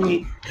tall for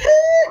me.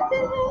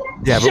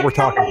 Yeah, but we're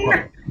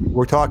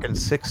talking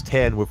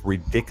 6'10" with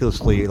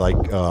ridiculously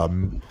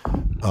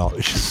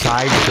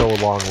sideshow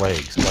long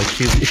legs. Like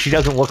she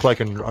doesn't look like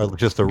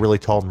just a really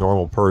tall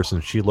normal person.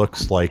 She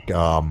looks like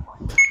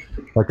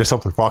there's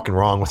something fucking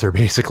wrong with her.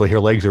 Basically, her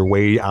legs are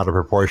way out of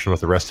proportion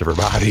with the rest of her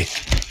body.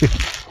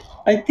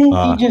 I think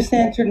you just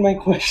answered my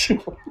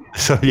question.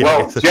 So yeah.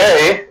 Well,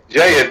 Jay,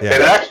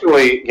 it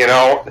actually,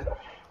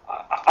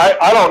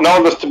 I don't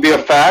know this to be a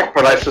fact,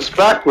 but I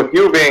suspect with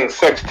you being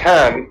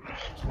 6'10",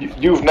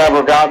 you've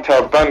never got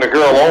to bend a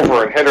girl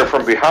over and hit her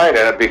from behind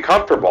and it'd be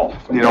comfortable.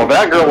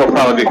 That girl would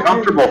probably be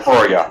comfortable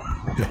for you.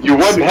 You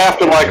wouldn't have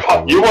to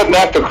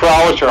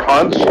crouch or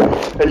hunch,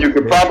 and you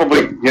could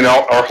probably,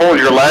 or hold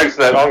your legs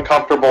in that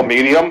uncomfortable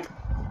medium.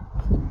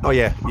 Oh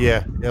yeah.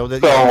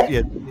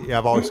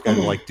 I've always got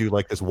to do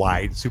this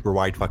super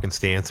wide fucking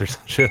stance or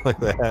some shit like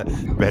that,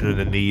 bending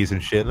the knees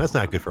and shit. And that's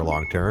not good for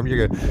long term.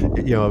 You're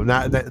gonna,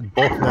 not good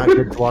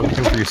for long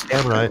term for your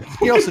stamina.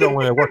 You also don't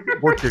want to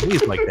work your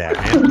knees like that,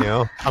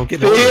 man. I'm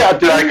getting. Yeah,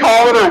 did I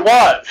call it or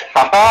what?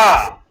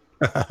 Ha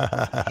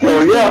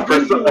Oh yeah.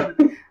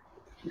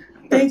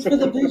 Thanks for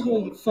the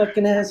visual, you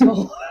fucking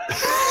asshole.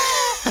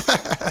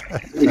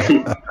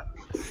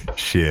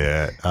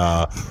 Shit.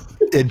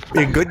 In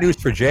good news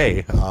for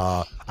Jay,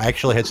 I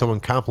actually had someone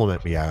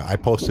compliment me. I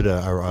posted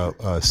a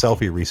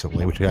selfie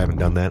recently, which I haven't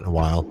done that in a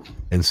while,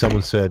 and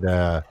someone said,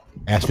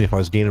 asked me if I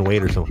was gaining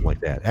weight or something like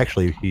that.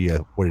 Actually,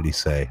 what did he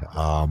say?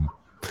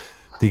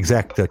 The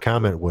exact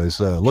comment was,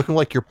 looking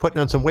like you're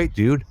putting on some weight,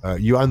 dude.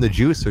 You on the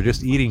juice or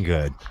just eating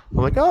good? I'm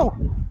like, oh,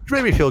 which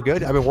made me feel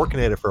good. I've been working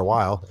at it for a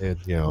while, and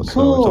so it's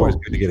always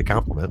good to get a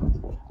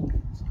compliment.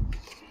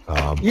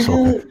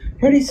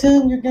 Pretty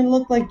soon you're gonna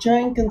look like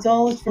Giant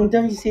Gonzalez from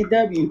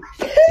WCW.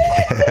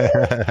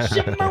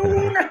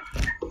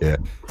 Yeah,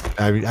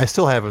 I mean, I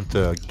still haven't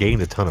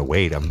gained a ton of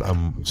weight.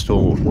 I'm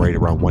still right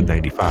around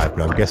 195,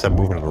 but I guess I'm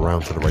moving it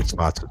around to the right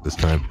spots at this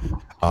time.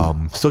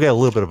 Still got a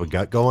little bit of a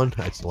gut going.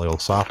 It's a little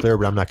soft there,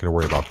 but I'm not going to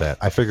worry about that.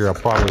 I figure I'll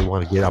probably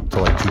want to get up to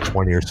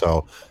 220 or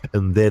so,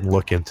 and then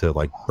look into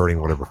burning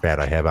whatever fat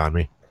I have on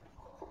me.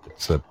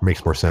 So it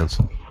makes more sense.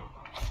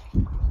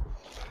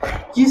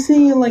 You say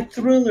you like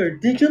Thriller.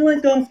 Did you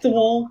like Off the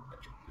Wall?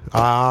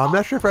 I'm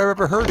not sure if I've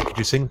ever heard it. Could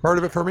you sing part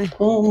of it for me?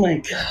 Oh my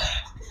god.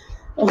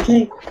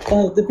 Okay,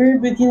 the very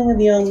beginning of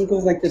the album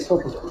goes like this.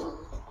 Hold on.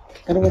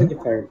 I don't want to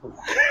get fired.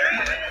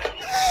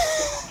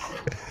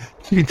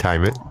 You can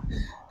time it.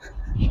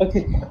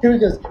 Okay, here it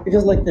goes. It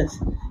goes like this.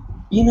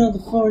 You know the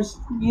force.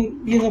 You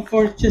know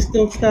force. Just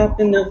don't stop.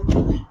 And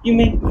you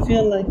make me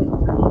feel like.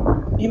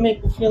 You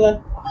make me feel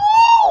like.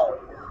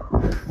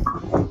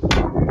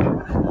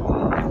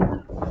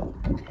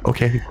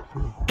 Okay,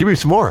 give me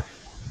some more.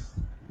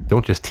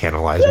 Don't just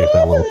tantalize me with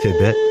that little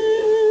tidbit.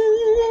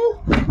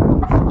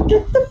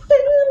 Get the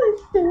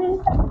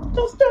feeling.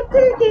 Don't stop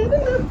taking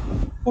enough.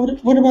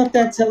 What about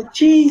that?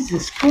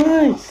 Jesus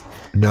Christ!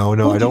 No, I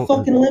Don't you don't.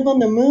 fucking live on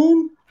the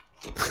moon?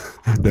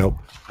 No,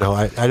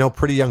 I know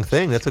Pretty Young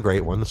Thing. That's a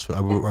great one.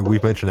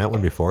 We've mentioned that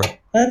one before.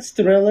 That's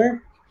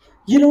Thriller.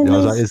 You don't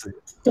No, know.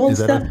 Don't is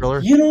that stop. a Thriller?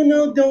 You don't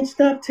know. Don't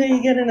stop till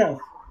you get enough.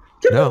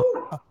 Come No.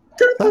 on.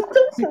 Don't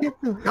stop.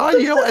 Oh,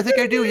 you know, I think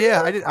I do.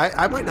 Yeah,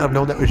 I might not have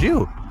known that was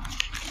you.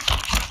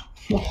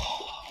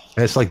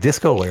 It's like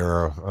disco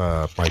era,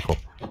 Michael.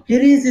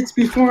 It is. It's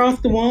before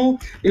Off the Wall.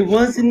 It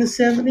was in the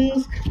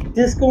 70s.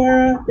 Disco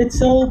era. It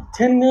sold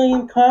 10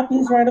 million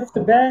copies right off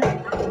the bat.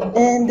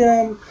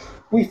 And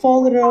we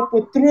followed it up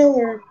with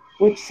Thriller,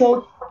 which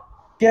sold,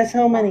 guess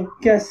how many?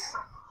 Guess.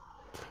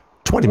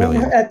 20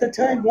 million. At the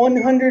time,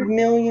 100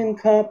 million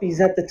copies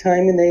at the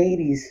time in the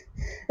 80s.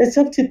 It's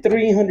up to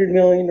 300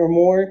 million or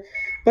more.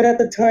 But at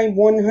the time,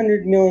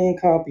 100 million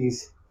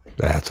copies.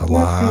 That's a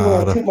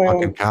lot of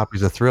fucking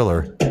copies of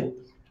Thriller.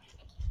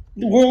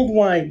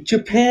 Worldwide.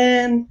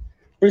 Japan,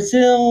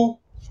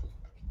 Brazil,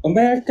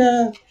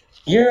 America,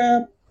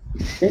 Europe.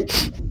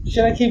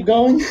 Should I keep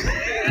going?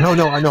 No,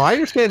 I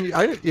understand.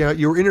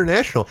 You're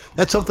international.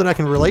 That's something I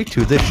can relate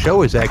to. This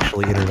show is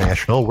actually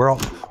international.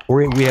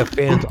 We have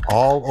fans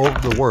all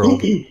over the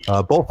world,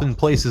 both in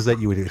places that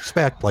you would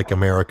expect, like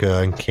America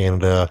and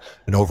Canada,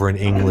 and over in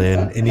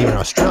England and even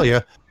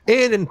Australia,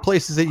 and in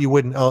places that you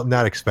wouldn't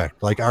not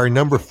expect. Like our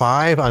number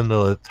 5 on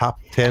the top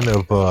 10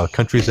 of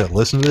countries that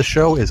listen to this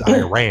show is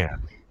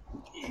Iran.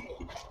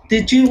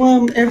 Did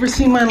you ever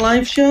see my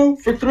live show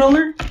for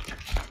Thriller?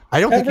 I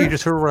don't think you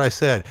just heard what I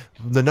said.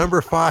 The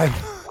number 5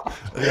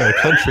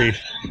 country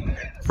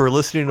for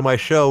listening to my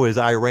show is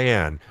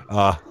Iran.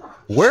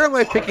 Where am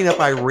I picking up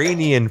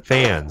Iranian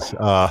fans?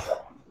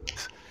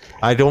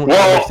 I don't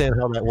understand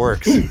how that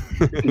works.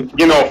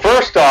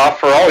 First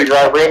off, for all your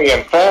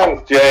Iranian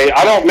fans, Jay,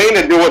 I don't mean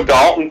to do a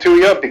Dalton to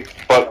you,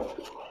 but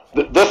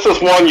this is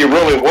one you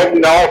really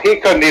wouldn't know. He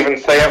couldn't even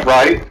say it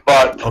right,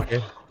 but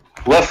okay.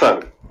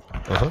 Listen,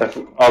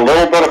 a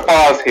little bit of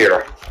pause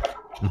here.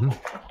 Mm-hmm.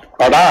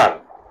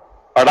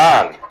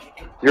 Ardan,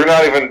 you're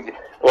not even.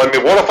 Well, I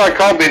mean, what if I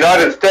called the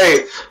United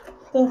States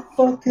the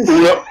fuck is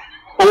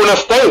Una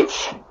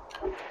States?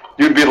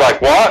 You'd be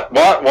like, what?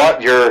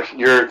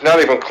 You're not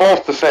even close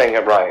to saying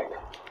it right.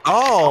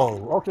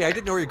 Oh, okay. I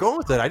didn't know where you're going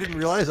with it. I didn't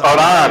realize.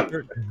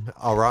 Ardan.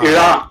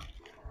 Ardan.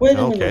 Wait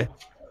a minute.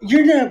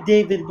 You're not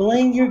David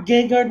Blaine. You're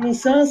Gegard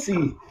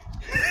Mousasi.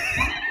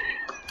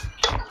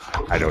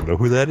 I don't know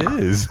who that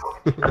is.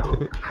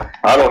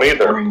 I don't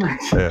either.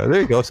 Yeah,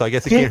 there you go. So I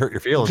guess it can't hurt your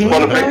feelings.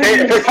 Well,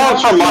 if it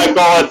comes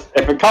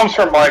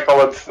from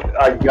Michael, it's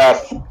I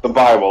guess the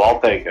Bible. I'll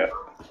take it.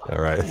 All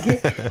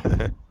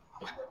right.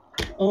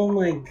 Oh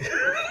my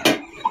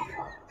god!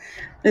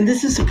 And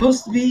this is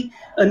supposed to be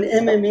an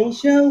MMA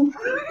show.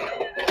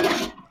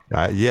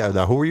 Yeah.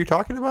 Now, who were you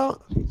talking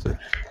about?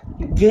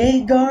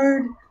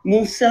 Gegard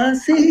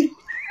Mousasi.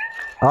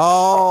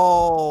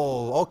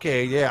 Oh,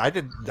 okay. Yeah, I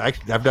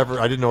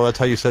didn't know that's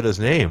how you said his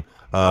name.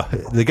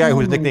 The guy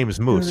whose nickname is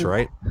Moose,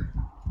 right?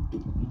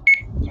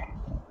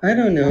 I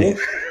don't know. Yeah.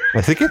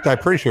 I'm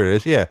pretty sure it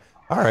is. Yeah.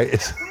 All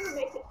right.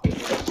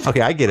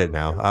 Okay, I get it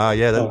now.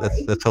 Yeah,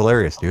 that's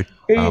hilarious, dude.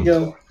 Here you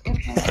go.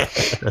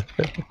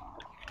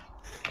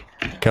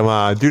 Come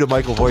on, do the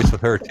Michael voice with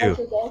her too.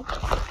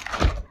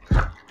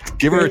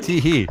 Give her a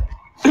tee-hee.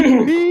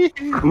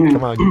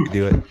 Come on, you can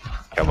do it.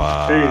 Come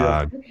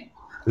on.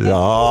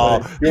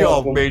 Oh, you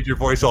all made your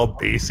voice all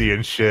bassy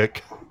and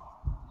shit.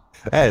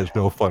 That is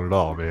no fun at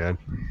all, man.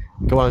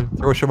 Come on,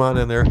 throw Shaman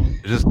in there.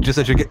 Just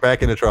as you get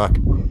back in the truck.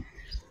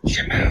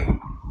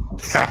 Shaman.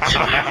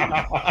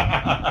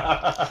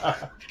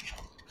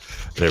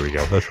 There we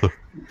go.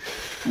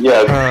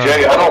 Yeah,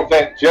 Jay. I don't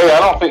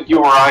think you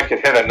or I could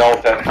hit a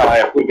note that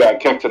high if we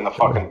got kicked in the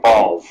fucking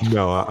balls.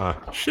 No,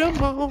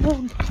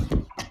 Shaman.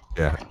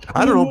 Yeah,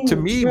 I don't know. To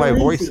me, my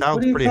voice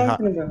sounds pretty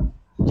hot.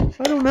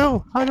 I don't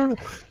know.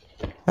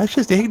 That's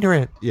just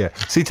ignorant. Yeah.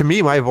 See, to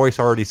me, my voice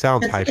already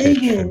sounds high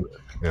pitched. You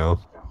know,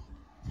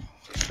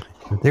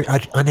 they're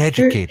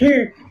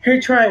uneducated.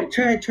 Here, try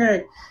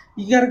it.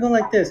 You gotta go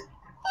like this.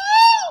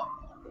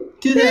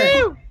 Do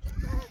that.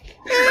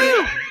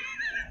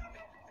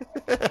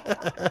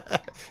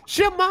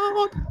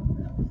 Shimon.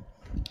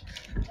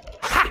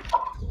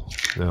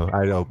 No,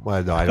 I don't.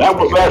 That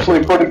was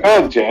actually pretty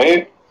good,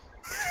 Jay.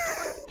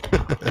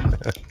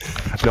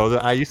 No,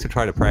 I used to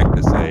try to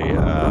practice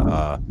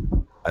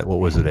what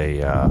was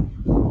it?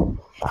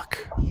 Fuck.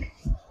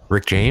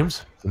 Rick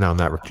James? No,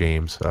 not Rick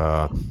James.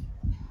 Yeah,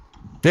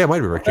 it might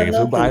be Rick I James.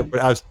 love But him.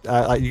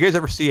 you guys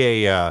ever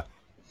see a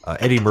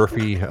Eddie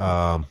Murphy?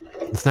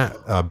 It's not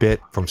a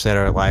bit from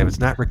Saturday Night Live. It's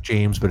not Rick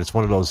James, but it's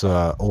one of those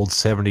old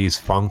 '70s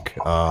funk.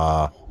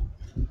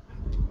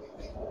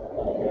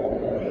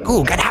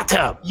 Ooh, got a hot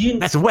tub. You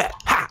Nice and wet.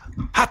 Ha!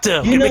 Hot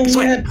tub. you Gonna make know you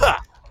sweat.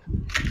 Ha!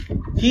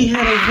 he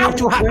had I'm one of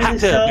too the hot. Hot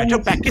greatest tub. Gotta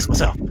jump albums. back. Kiss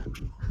myself.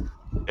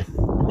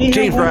 He had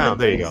James one of Brown.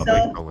 the There you go. greatest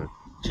Thanks, albums. Colin.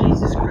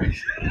 Jesus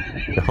Christ.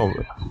 Oh,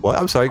 well,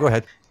 I'm sorry. Go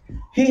ahead.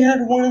 He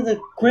had one of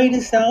the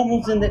greatest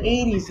albums in the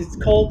 80s. It's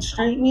called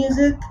Street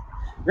Music,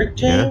 Rick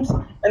Yeah. James,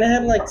 and it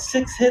had like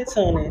 6 hits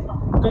on it.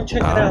 Go check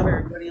it out,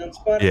 everybody, on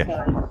Yeah.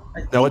 Spotify. I No,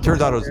 think it's on there.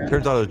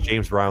 turns out it was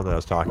James Brown that I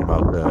was talking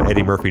about.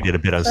 Eddie Murphy did a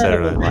bit on Son of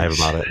Saturday a Night Live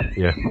bitch. about it.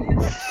 Yeah.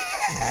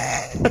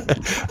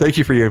 Thank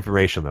you for your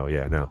information, though.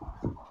 Yeah, no.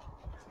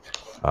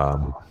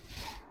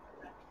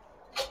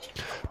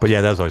 But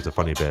yeah, that was always a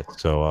funny bit.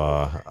 So,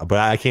 but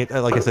I can't,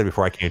 like I said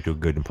before, I can't do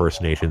good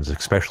impersonations,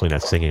 especially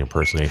not singing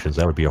impersonations.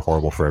 That would be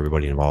horrible for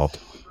everybody involved.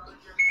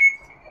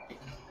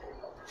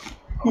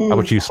 How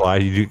about you, Sly?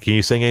 Can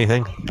you sing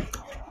anything?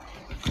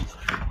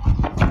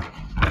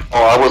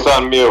 Oh, I was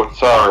on mute.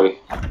 Sorry.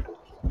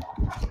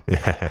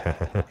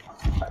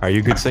 Are you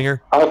a good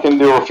singer? I can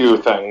do a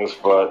few things,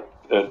 but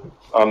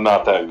I'm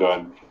not that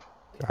good.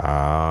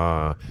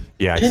 Yeah,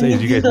 I Can say you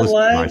you do guys the listen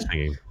to my live?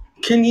 singing.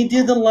 Can you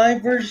do the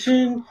live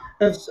version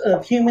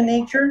of Human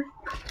Nature?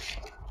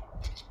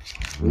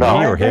 No. Me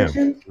Live or him?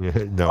 version?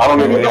 No. I don't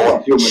Can even you know go?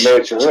 what human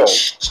nature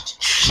is.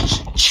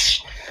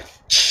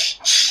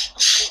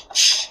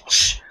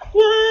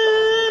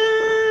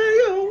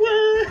 Why, oh,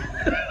 why?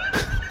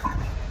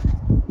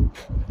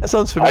 That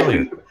sounds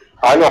familiar.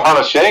 I know how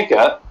to shake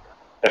it,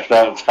 if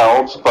that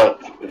helps,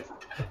 but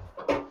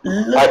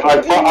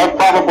I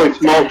probably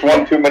smoked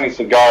one too many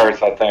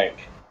cigars, I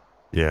think.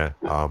 Yeah.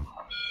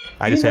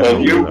 I You just know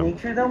happen to Human love them.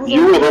 Nature. That was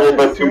You on a little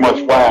bit too much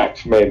silly.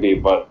 wax, maybe,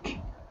 but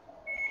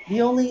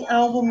The only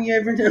album you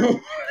ever know.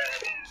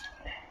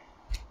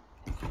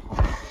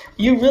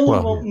 You really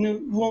Well, won't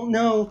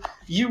know.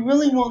 You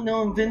really won't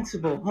know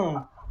Invincible,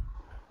 huh?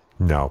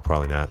 no,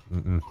 probably not.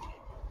 Mm-mm.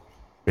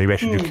 Maybe I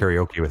should do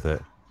karaoke with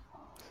it.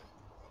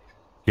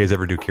 You guys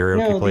ever do karaoke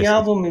No, the places?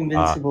 album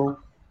Invincible.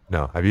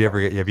 No. Have you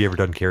ever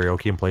done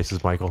karaoke in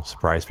places, Michael?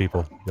 Surprise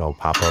people. They'll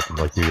pop up and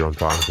like do your own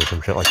songs or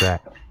some shit like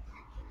that.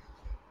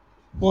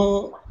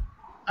 Well,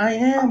 I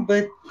am,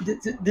 but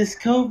this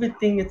COVID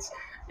thing,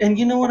 and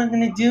you know what I'm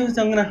gonna do is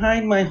I'm gonna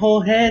hide my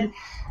whole head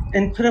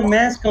and put a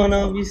mask on,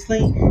 obviously,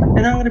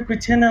 and I'm gonna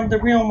pretend I'm the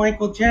real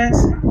Michael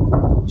Jackson.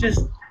 Just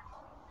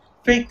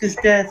fake his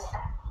death.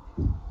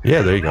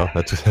 Yeah, there you go.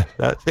 That's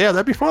that. Yeah,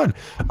 that'd be fun.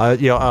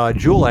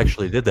 Jewel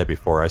actually did that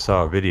before. I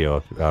saw a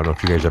video. I don't know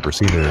if you guys ever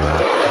seen it or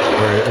not.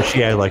 Where she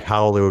had like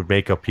Hollywood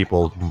makeup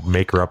people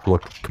make her up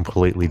look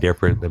completely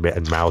different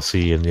and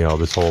mousy, and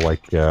this whole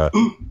like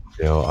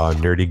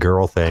nerdy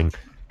girl thing,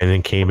 and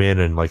then came in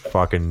and like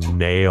fucking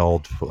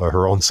nailed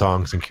her own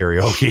songs in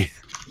karaoke.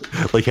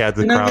 Like had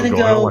the And I'm crowd gonna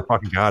going, "Oh my go,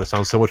 fucking god, it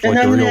sounds so much and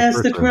like the I'm gonna real ask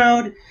the person."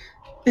 crowd,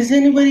 is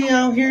anybody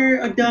out here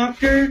a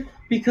doctor?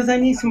 Because I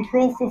need some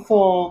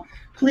propofol.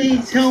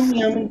 Please help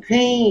me. I'm in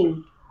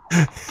pain.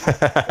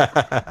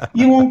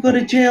 You won't go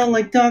to jail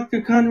like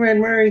Dr. Conrad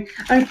Murray.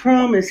 I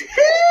promise.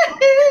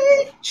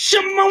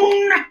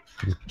 Shimon!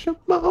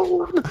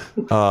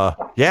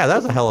 Yeah,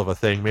 that's a hell of a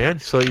thing, man.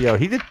 So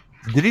he did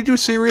he do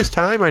serious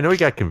time? I know he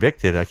got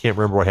convicted. I can't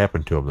remember what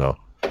happened to him though.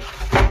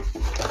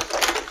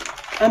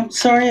 I'm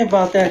sorry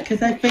about that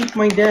because I faked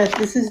my death.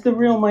 This is the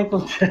real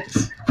Michael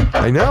Jackson.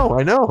 I know.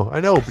 But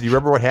do you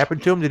remember what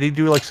happened to him? Did he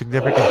do like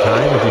significant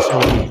time? Is he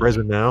still in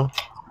prison now?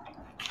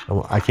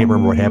 I can't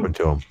remember what happened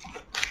to him.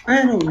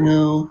 I don't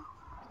know.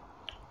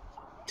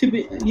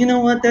 You know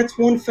what? That's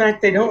one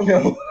fact I don't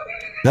know.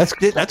 That's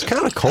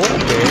kind of cold,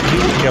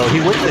 man. He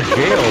went to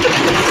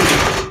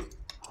jail.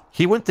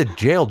 He went to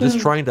jail just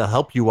trying to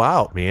help you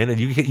out, man, and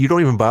you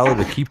don't even bother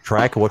to keep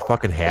track of what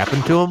fucking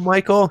happened to him,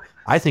 Michael.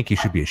 I think you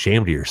should be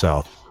ashamed of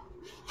yourself.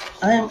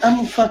 I'm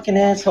a fucking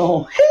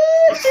asshole.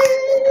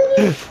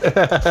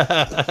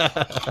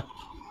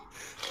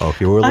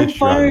 Okay, well, I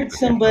fired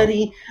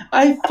somebody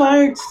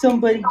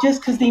just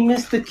because they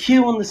missed the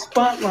cue on the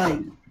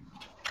spotlight.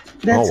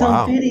 That's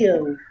on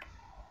video.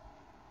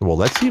 Well,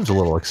 that seems a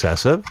little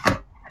excessive.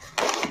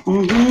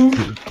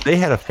 Mm-hmm. They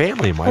had a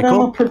family,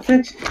 Michael. But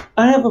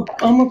I'm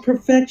a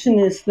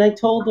perfectionist, and I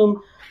told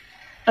them,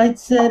 I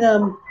said,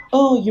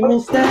 oh, you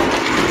missed that?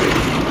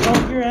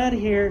 Oh, you're out of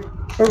here,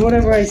 or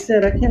whatever I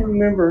said. I can't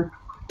remember.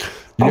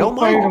 I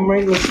fired him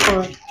right in the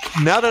spot.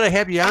 Now that I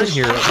have you on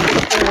here,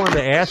 I wanted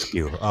to ask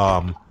you.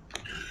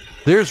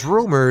 There's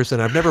rumors, and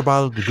I've never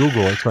bothered to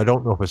Google it, so I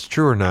don't know if it's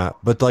true or not.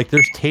 But like,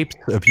 there's tapes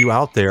of you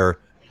out there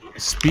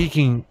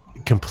speaking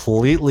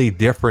completely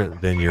different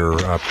than your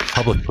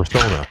public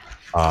persona,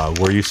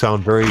 where you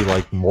sound very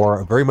much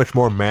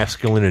more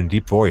masculine and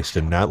deep voiced,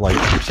 and not like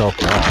yourself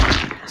at all.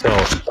 So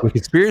the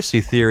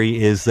conspiracy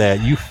theory is that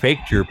you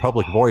faked your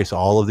public voice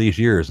all of these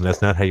years, and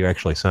that's not how you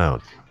actually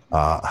sound.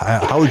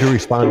 How would you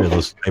respond to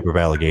those type of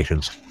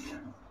allegations?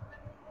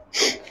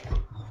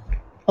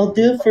 I'll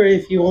do it for you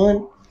if you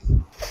want.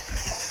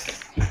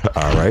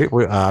 All right.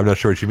 I'm not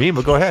sure what you mean,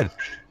 but go ahead.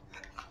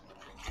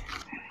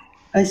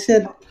 I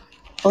said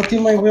I'll do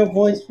my real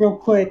voice real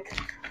quick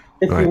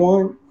if All you right.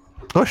 want.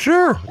 Oh,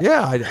 sure.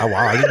 Yeah.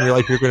 Wow, I didn't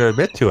realize you were going to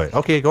admit to it.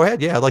 Okay, go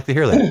ahead. Yeah, I'd like to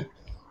hear that.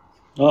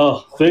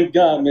 Oh, thank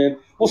God, man.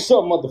 What's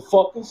up,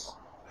 motherfuckers?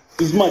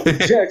 This is Michael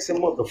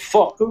Jackson,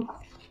 motherfucker.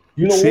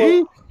 You know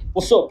See? what?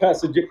 What's up,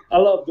 Pastor J? I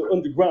love the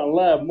Underground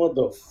Live,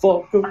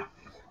 motherfucker. See,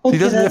 Okay,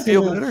 doesn't that that's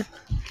feel enough.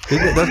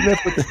 better? Doesn't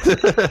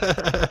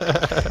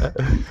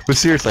that but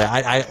seriously,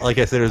 I like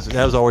I said,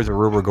 that was always a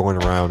rumor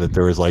going around that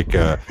there was like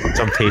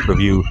some tape of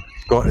you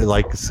going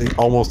like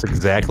almost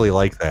exactly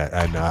like that,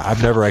 and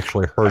I've never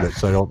actually heard it,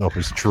 so I don't know if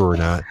it's true or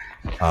not.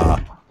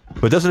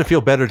 But doesn't it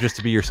feel better just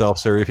to be yourself,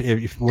 sir?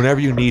 If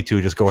whenever you need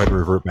to, just go ahead and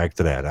revert back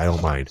to that. I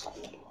don't mind.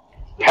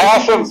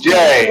 Passive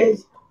J.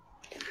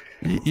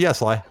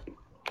 Yes, Lai.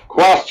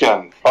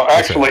 Question.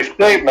 Actually,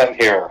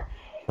 statement here.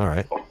 All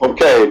right.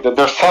 Okay,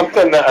 there's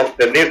something that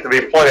needs to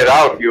be pointed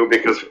out to you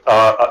because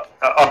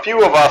a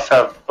few of us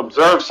have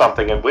observed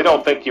something and we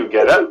don't think you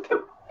get it.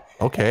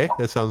 Okay,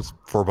 that sounds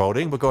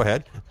foreboding, but go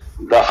ahead.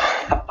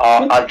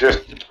 I'm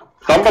just,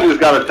 somebody's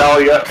got to tell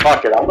you.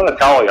 Fuck it, I'm going to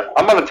tell you.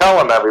 I'm going to tell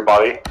them,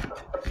 everybody.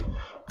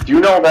 Do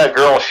you know that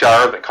girl,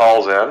 Shar, that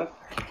calls in?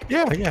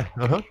 Yeah.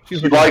 She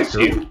likes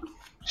you.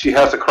 She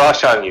has a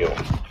crush on you.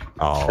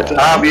 Oh. It's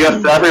obvious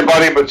to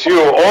everybody but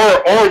you,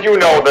 or you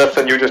know this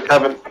and you just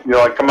haven't,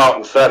 come out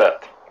and said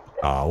it.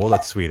 Oh, well,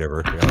 that's sweet of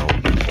her.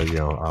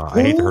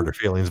 I hate to hurt her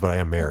feelings, but I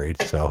am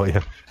married, so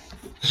yeah.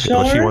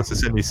 Shar? If she wants to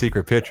send me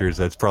secret pictures,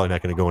 that's probably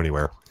not going to go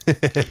anywhere.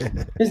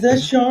 Is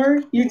that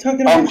Shar? You're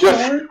talking about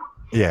Shar?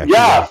 Yeah.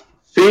 Yeah.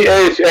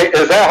 C-H-A,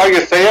 is that how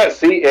you say it?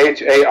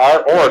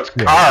 C-H-A-R, or it's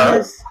car?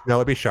 Yes. No,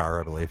 it'd be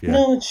Shar, I believe. Yeah.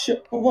 No, it's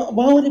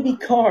why would it be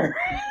car?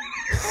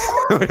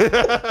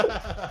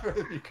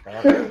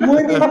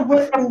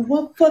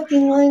 What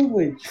fucking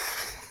language?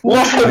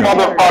 Listen,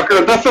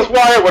 motherfucker, this is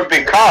why it would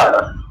be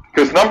car.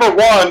 Because number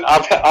one,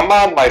 I'm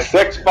on my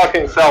 6th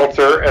fucking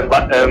seltzer in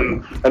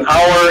an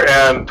hour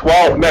and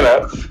 12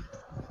 minutes,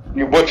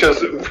 which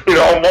is,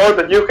 more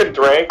than you can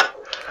drink.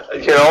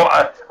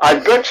 I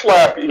bitch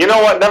slap. You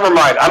know what? Never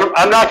mind.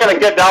 I'm not going to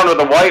get down to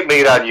the white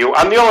meat on you.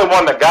 I'm the only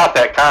one that got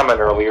that comment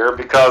earlier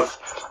because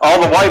all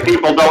the white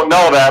people don't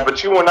know that,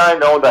 but you and I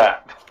know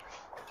that.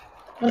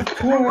 Of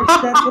course,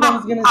 that's what I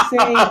was going to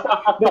say,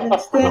 but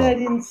instead I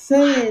didn't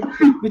say it.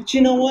 But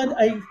you know what?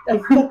 I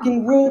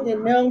fucking ruined it.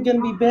 Now I'm going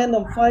to be banned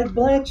on 5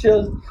 black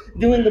shows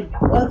doing the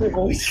other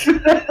voice.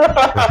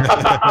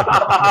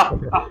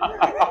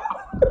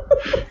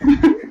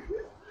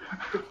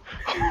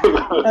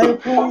 I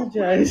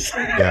apologize.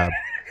 Yeah.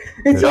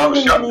 It's all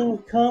in the name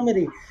of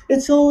comedy.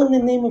 It's all in the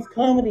name of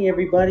comedy,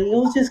 everybody. It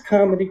was just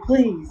comedy,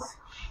 please.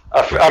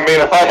 I mean,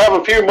 if I have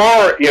a few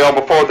more,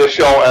 before the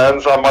show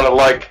ends, I'm gonna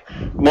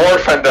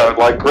morph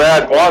into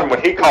Grad 1 when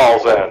he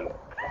calls in.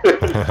 You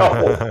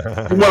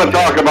want to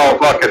talk about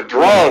fucking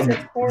drunk?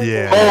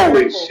 Yeah.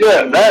 Holy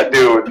shit, that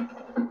dude.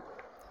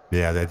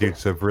 Yeah, that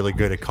dude's really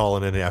good at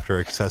calling in after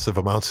excessive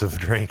amounts of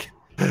drink.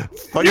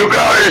 You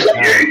guys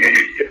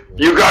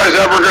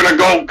ever gonna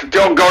go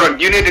to?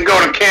 You need to go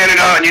to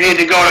Canada and you need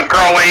to go to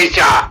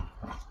Croatia.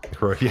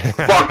 Yeah.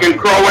 Fucking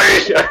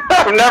Croatia.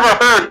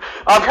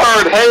 I've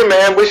heard, hey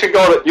man, you should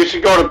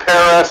go to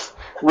Paris,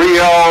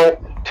 Rio,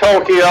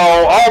 Tokyo,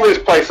 all these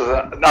places.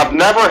 I've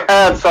never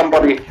had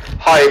somebody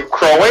hype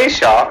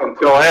Croatia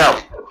until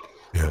him.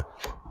 Yeah.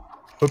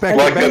 But I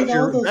want to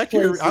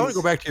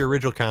go back to your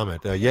original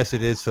comment. Yes,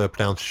 it is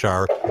pronounced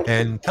Shar.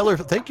 And tell her,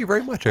 thank you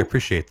very much. I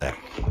appreciate that.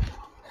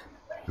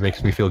 It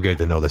makes me feel good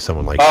to know that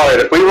someone likes All right,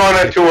 if we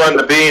run into her in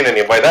the bean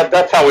anyway,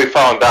 that's how we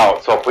found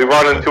out. So if we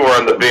run into her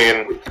in the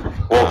bean,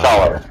 we'll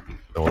tell her.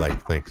 Oh,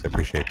 thanks. I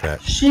appreciate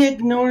that. She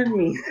ignored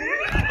me.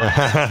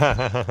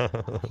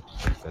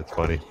 That's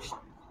funny.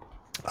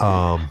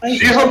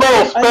 She's a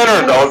little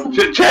spinner, though.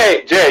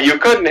 Jay, you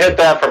couldn't hit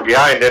that from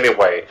behind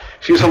anyway.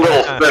 She's a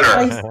little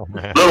spinner.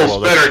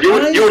 You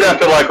would have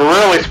to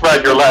really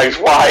spread your legs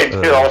wide,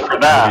 for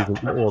that.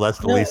 Well, that's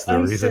the least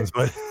of the reasons,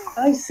 but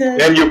I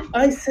said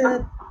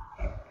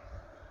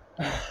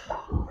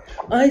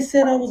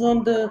I was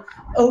on the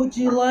OG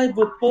Live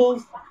with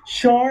both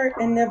Shar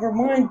and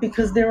Nevermind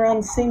because they're on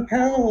the same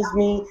panel as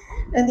me,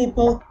 and they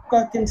both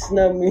fucking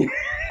snubbed me.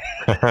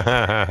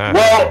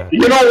 Well,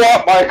 you know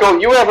what, Michael?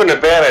 You have an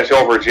advantage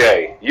over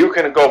Jay. You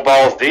can go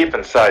balls deep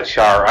inside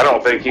Shar. I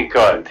don't think he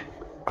could.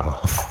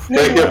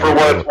 Take it for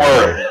what it's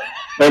worth.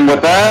 And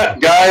with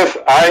that, guys,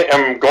 I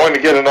am going to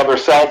get another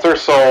seltzer,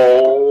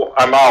 so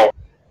I'm out.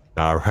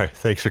 All right.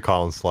 Thanks for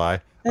calling,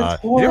 Sly.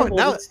 That's horrible.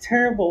 That's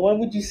terrible. Why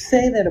would you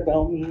say that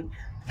about me?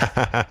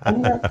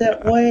 I'm not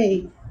that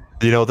way.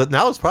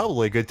 Now is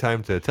probably a good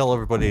time to tell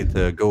everybody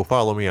to go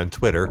follow me on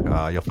Twitter.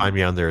 You'll find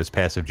me on there as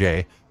Passive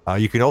J.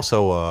 You can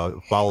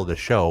also follow the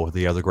show,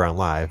 the OtherGround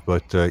Live.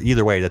 But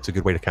either way, that's a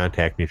good way to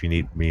contact me if you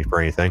need me for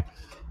anything.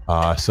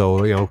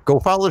 So go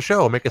follow the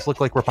show. Make us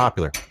look like we're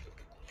popular.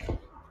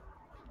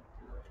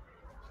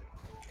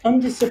 I'm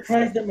just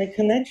surprised at my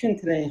connection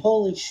today.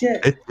 Holy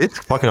shit. It's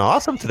fucking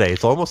awesome today.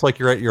 It's almost like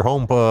you're at your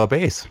home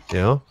base.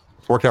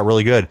 It's worked out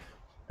really good.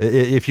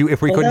 If we Well,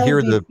 couldn't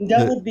hear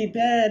that would be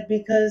bad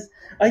because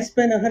I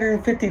spent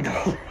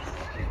 $150.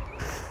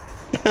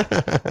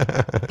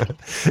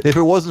 if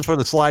it wasn't for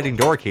the sliding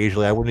door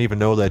occasionally, I wouldn't even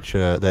know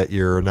that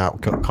you're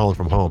not calling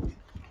from home.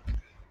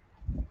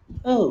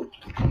 Oh.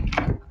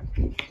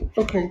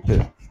 Okay.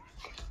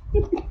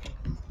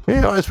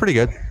 Yeah, it's pretty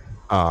good.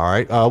 All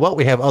right. Well,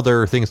 we have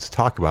other things to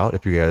talk about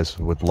if you guys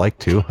would like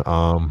to.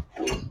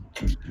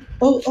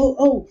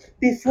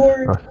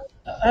 Before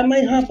I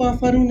might hop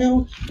off, I don't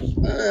know.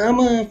 I'm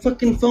a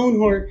fucking phone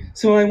whore,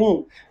 so I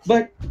won't.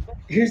 But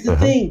here's the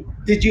thing.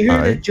 Did you hear All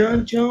right. that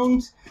John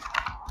Jones,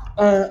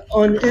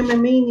 on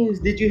MMA News,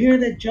 did you hear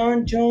that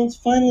John Jones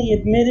finally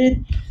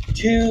admitted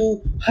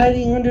to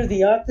hiding under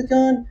the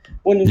octagon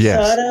when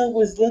Yes. USADA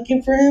was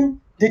looking for him?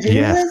 Did you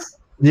hear Yes. this?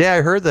 Yeah,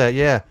 I heard that.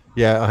 Yeah.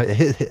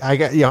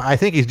 I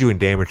think he's doing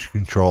damage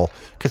control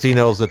because he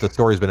knows that the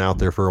story's been out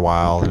there for a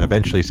while, and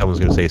eventually someone's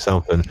going to say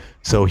something.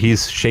 So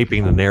he's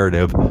shaping the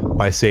narrative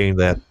by saying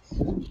that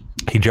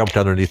he jumped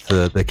underneath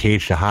the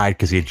cage to hide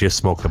because he had just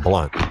smoked a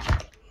blunt,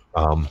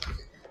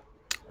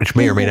 which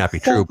may or may not be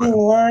true. But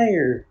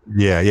Liar.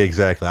 yeah,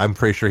 exactly. I'm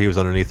pretty sure he was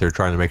underneath there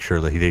trying to make sure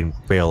that he didn't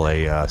fail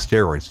a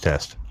steroids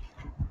test.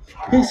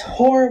 He's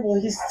horrible.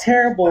 He's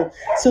terrible.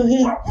 So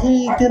he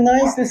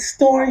denies the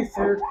story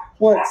for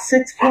what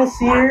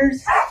 6+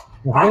 years,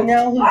 and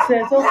now he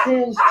says,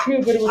 "Okay, it was true,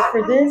 but it was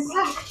for this."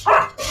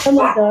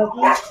 Hello,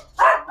 doggy.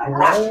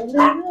 Hello,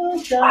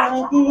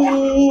 doggy.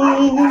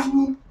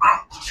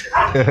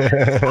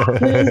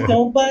 Please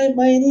don't bite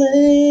my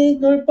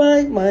leg or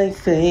bite my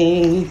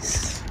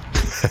face.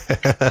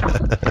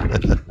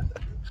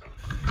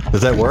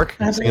 Does that work?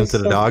 Singing to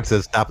the dogs,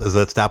 does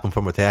that stop him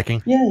from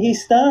attacking? Yeah, he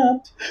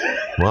stopped.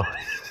 Well,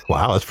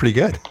 wow, that's pretty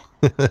good.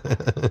 I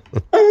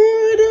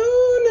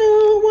don't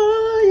know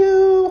why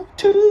you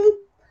do.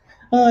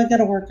 Oh, I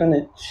gotta work on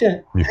it.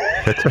 Shit.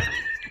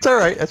 It's all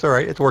right. That's all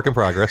right. It's a work in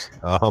progress.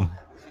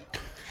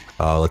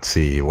 Let's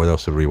see. What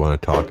else do we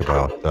want to talk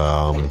about?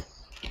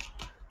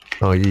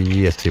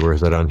 Yes. See, where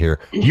is that on here?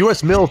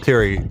 U.S.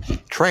 military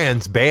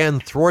trans ban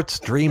thwarts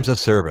dreams of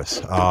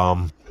service.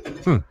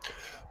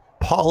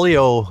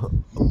 Paulio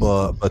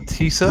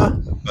Batista,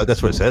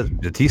 that's what it says.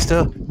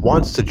 Batista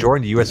wants to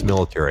join the U.S.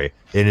 military.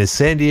 In his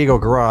San Diego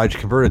garage,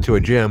 converted to a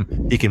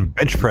gym, he can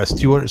bench press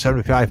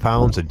 275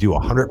 pounds and do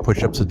 100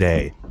 push-ups a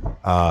day.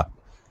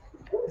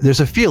 There's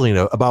a feeling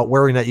about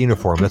wearing that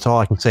uniform. That's all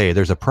I can say.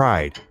 There's a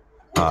pride.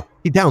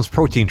 He downs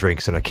protein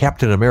drinks in a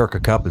Captain America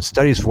cup and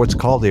studies for what's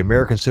called the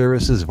American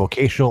Services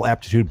Vocational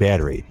Aptitude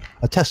Battery,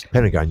 a test the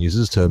Pentagon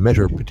uses to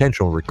measure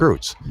potential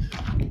recruits.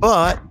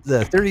 But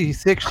the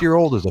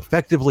 36-year-old is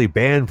effectively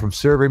banned from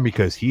serving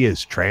because he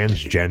is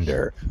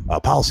transgender, a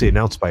policy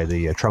announced by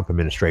the Trump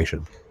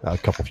administration a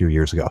few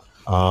years ago.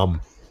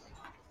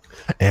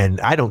 And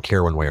I don't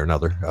care one way or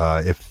another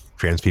if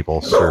trans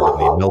people serve in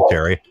the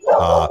military.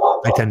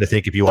 I tend to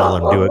think if you want to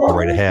let them do it, go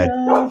right ahead.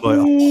 But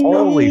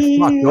holy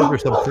fuck, those are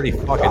some pretty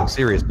fucking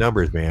serious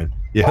numbers, man.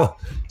 Yeah,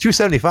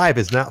 275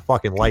 is not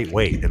fucking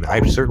lightweight, and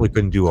I certainly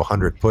couldn't do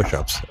 100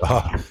 push-ups.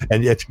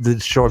 And it's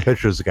showing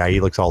pictures of the guy,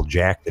 he looks all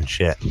jacked and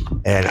shit.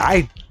 And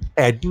I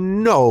had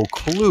no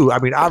clue. I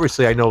mean,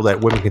 obviously, I know that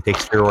women can take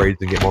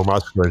steroids and get more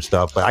muscular and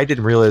stuff, but I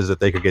didn't realize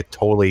that they could get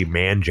totally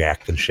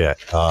man-jacked and shit.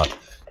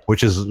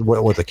 Which is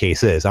what the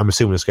case is. I'm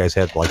assuming this guy's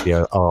had like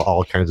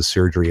all kinds of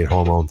surgery and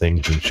hormone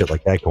things and shit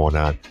like that going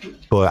on.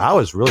 But I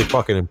was really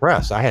fucking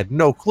impressed. I had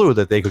no clue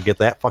that they could get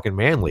that fucking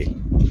manly.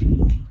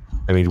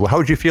 I mean, how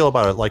would you feel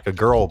about it? Like a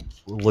girl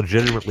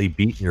legitimately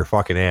beating your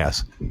fucking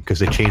ass because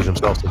they changed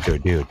themselves into a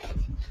dude.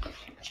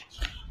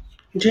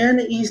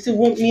 Janet used to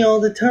whoop me all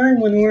the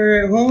time when we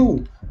were at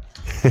home.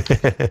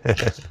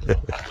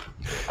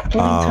 What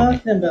are you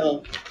talking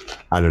about?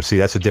 I don't know. See,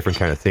 that's a different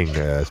kind of thing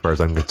as far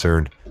as I'm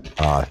concerned.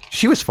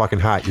 She was fucking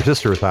hot. Your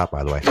sister was hot,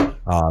 by the way.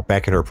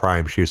 Back in her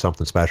prime, she was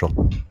something special.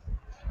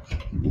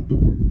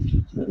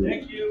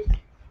 Thank you.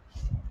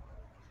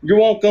 You're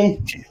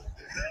welcome.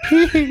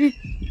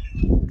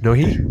 No,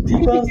 to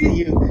both of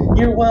you.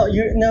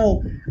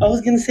 No. I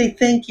was gonna say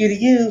thank you to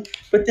you,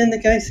 but then the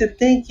guy said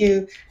thank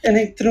you, and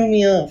it threw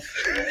me off.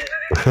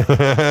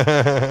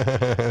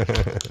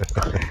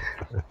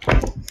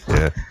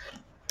 Yeah.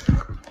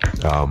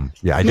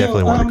 I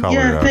definitely want to call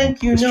her.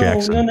 Thank you.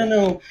 Jackson.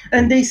 No.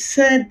 And they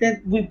said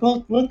that we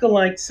both look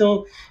alike,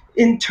 so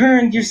in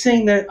turn, you're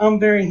saying that I'm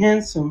very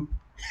handsome.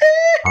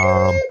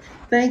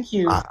 Thank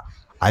you.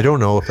 I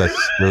don't know if that's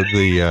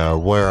the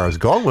where I was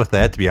going with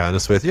that, to be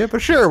honest with you,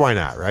 but sure, why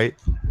not, right?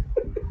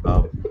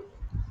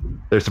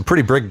 There's a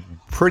pretty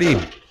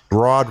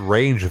broad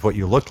range of what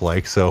you look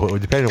like, so it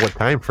would depend on what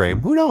time frame.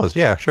 Who knows?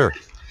 Yeah, sure.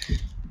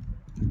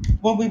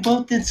 Well, we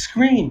both did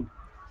Scream.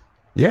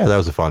 Yeah, that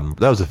was a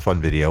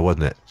fun video,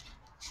 wasn't it?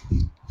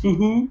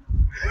 Mm-hmm.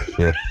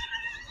 Yeah.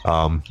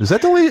 Is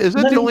that the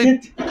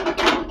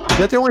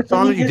only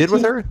song that you did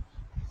with her?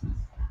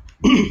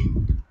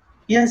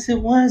 Yes,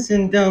 it was,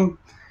 and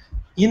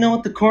you know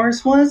what the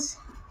chorus was?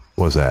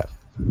 What was that?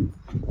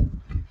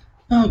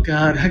 Oh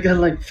God, I got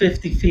like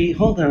 50 feet.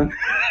 Hold on.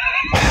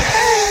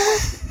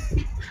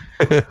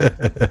 Get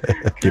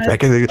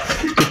back in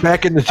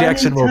the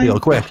Jackson Mobile,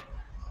 quick.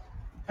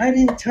 I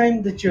didn't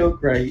time the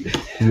joke right.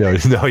 No,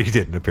 you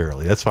didn't.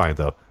 Apparently, that's fine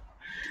though.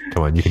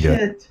 Come on, you can do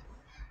it.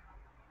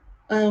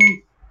 Um,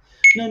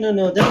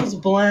 no. That was a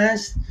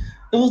blast.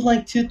 It was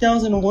like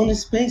 2001: A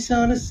Space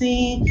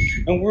Odyssey,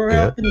 and we're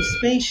Yeah. up in the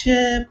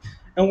spaceship,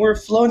 and we're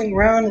floating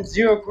around in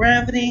zero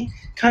gravity,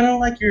 kind of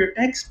like your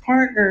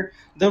ex-partner,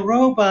 the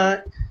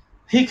robot.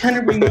 He kind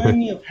of reminded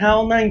me of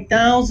HAL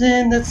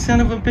 9000, that son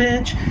of a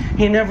bitch.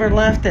 He never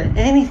laughed at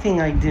anything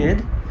I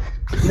did.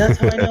 And that's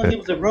how I know he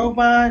was a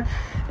robot.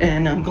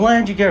 And I'm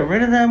glad you got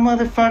rid of that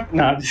motherfucker.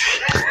 No,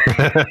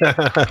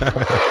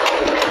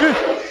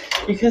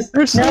 because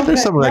there's some of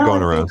that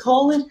going around.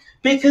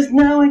 Because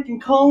now I can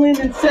call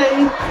in and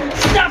say,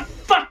 "Stop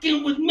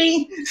fucking with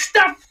me!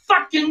 Stop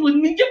fucking with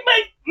me! You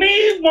make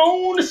me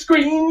wanna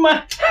scream!"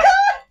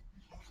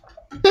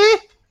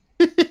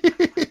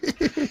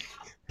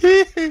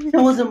 That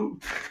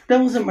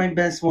wasn't my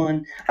best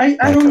one. I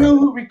don't know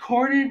who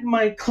recorded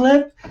my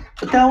clip,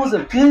 but that was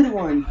a good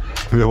one.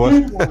 Good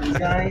one,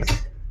 guys.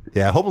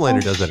 Yeah,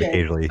 Homelander does that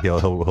occasionally.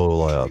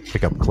 He'll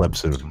pick up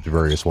clips of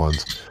various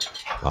ones.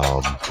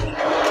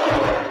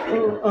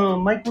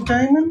 Michael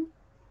Diamond?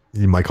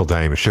 Michael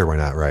Diamond, sure, why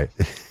not, right?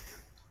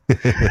 We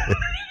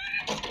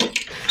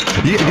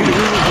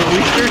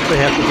seriously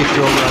have to get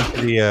you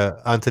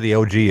over onto the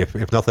OG,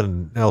 if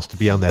nothing else, to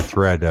be on that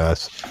thread.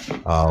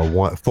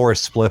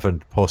 Forrest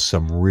Spliff posts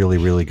some really,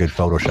 really good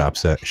Photoshop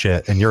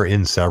shit, and you're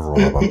in several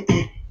of them.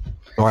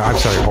 I'm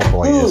sorry,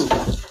 Homeboy is.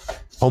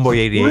 Homeboy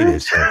 88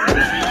 is.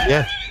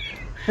 Yeah.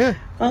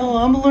 Oh,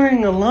 I'm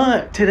learning a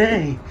lot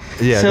today.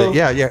 Yeah, so,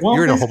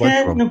 you're in a whole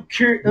bunch of them.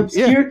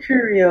 Obscure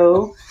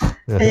curio,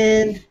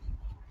 and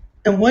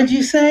what'd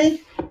you say?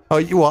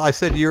 Oh, I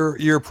said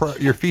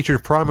you're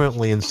featured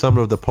prominently in some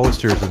of the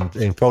posters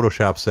and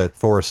Photoshops that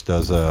Forrest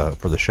does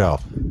for the show.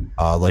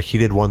 Like he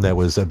did one that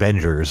was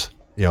Avengers,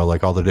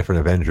 like all the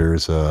different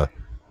Avengers.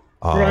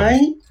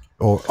 Right?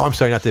 Oh, I'm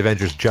sorry, not the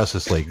Avengers,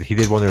 Justice League. He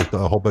did one. There's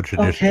a whole bunch of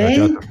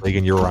Justice League,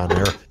 and you were on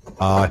there.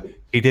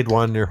 He did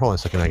one there. Hold on a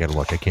second, I gotta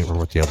look. I can't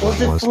remember what the other one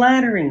was. Was it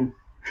flattering?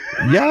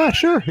 Yeah,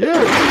 sure,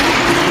 yeah.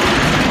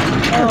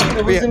 Oh,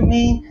 it wasn't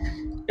me.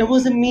 It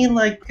wasn't me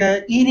like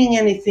eating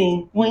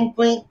anything. Wink,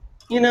 wink.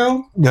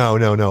 No.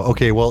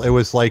 Okay, well, it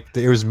was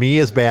me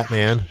as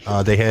Batman.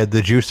 They had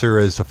the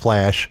Juicer as the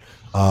Flash.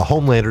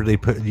 Homelander they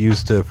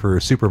used for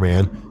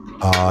Superman.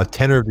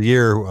 Tenor of the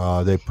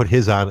Year they put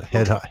his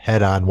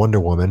head on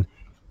Wonder Woman.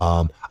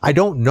 I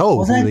don't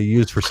know who they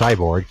used for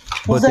Cyborg,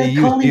 but they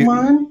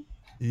used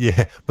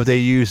yeah, but they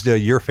used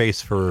your face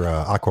for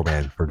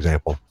Aquaman, for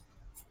example,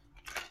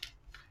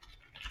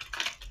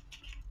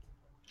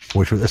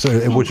 which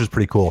was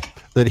pretty cool.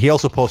 Then he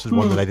also posted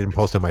one that I didn't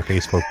post on my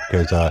Facebook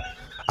because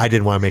I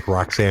didn't want to make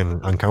Roxanne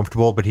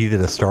uncomfortable. But he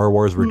did a Star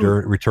Wars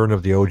Return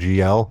of the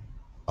OGL,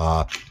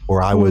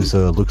 where I was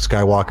Luke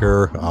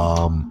Skywalker.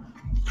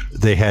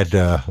 They had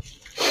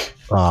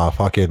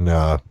fucking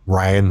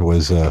Ryan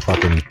was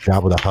fucking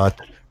Jabba the Hutt.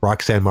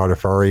 Roxanne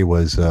Martifari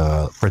was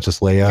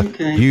Princess Leia.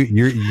 Okay.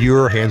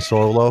 You're Han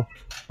Solo,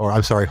 or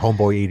I'm sorry,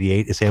 Homeboy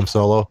 88 is Han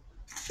Solo,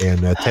 and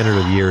Tenor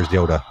of the Year is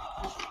Yoda.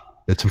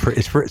 It's a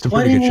pretty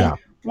good shot.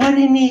 Why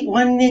didn't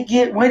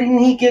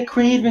he get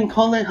creative and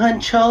call it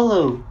Han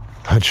Cholo?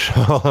 Han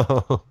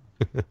Cholo.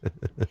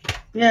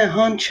 Yeah,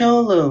 Han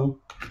Cholo.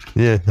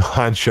 Yeah,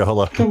 Han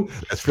Cholo.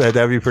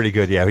 That'd be pretty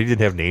good. Yeah, he didn't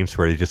have names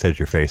for it. He just had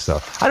your face.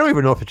 So I don't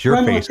even know if it's your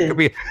face. It could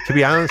be, to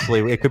be honestly,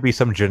 it could be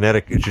some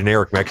generic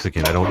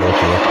Mexican. I don't know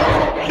what you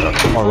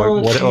look like.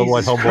 Or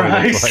what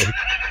Homeboy looks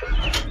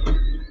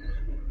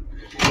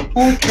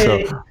like.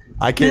 Okay. So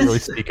I can't really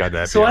speak on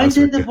that. So I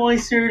did the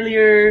voice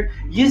earlier.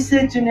 You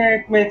said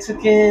generic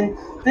Mexican.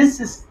 This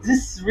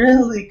is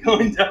really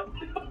going down.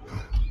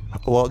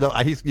 Well, no,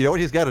 he's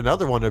got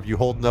another one of you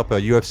holding up a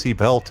UFC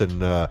belt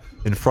and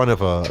in front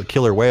of a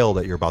killer whale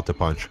that you're about to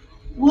punch.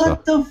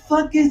 What the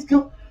fuck is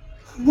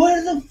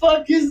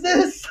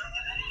this?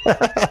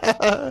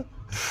 I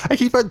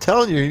keep on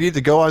telling you need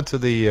to go onto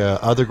the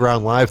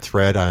OtherGround live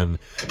thread on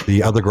the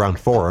OtherGround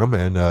forum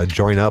and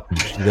join up.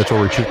 That's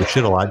where we shoot the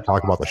shit a lot and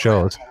talk about the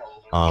shows.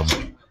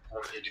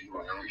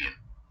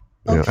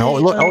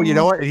 You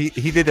know what?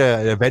 He did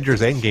an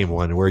Avengers Endgame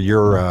one where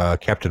you're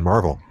Captain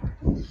Marvel.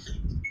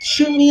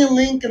 Shoot me a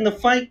link in the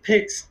Fight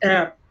Picks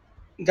app,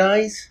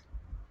 guys.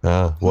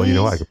 Well, you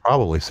know what? I could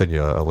probably send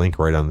you a link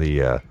right on the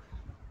a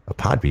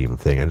Podbeam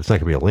thing, and it's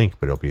not gonna be a link,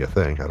 but it'll be a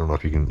thing. I don't know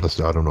if you can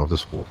listen. I don't know if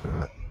this will.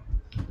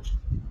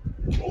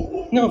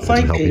 No,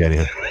 Fight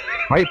Picks.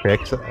 Fight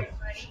Picks.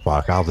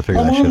 Fuck, I'll have to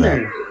figure that shit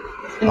out.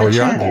 Oh,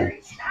 you're on there.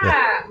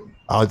 Yeah.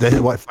 Oh,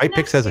 what? Fight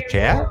Picks has a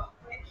chat?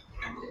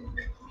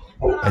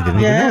 I didn't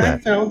even know that. Yeah, I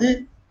found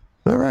it.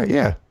 All right,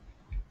 yeah.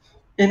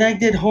 And I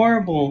did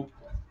horrible.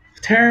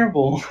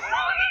 Terrible.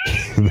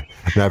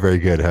 Not very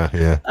good, huh?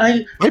 Yeah.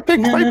 I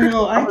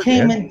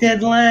came in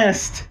dead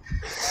last.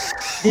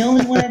 The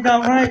only one I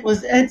got right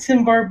was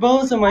Edson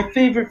Barboza, my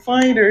favorite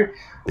fighter,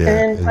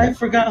 and I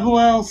forgot who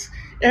else.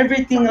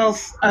 everything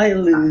else I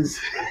lose.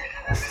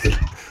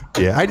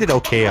 Yeah, I did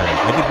okay on it.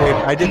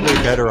 I did way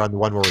better on the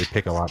one where we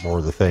pick a lot more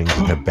of the things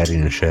and have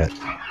betting and shit.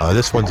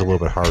 This one's a little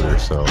bit harder,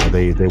 so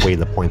they weigh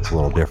the points a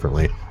little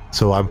differently.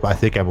 So I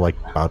think I'm like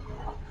about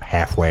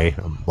halfway,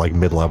 I'm like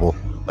mid level,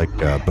 but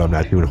I'm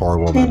not doing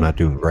horrible, but I'm not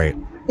doing great.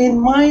 In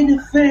my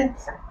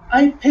defense,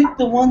 I picked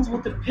the ones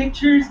with the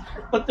pictures,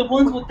 but the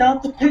ones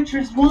without the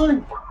pictures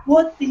won.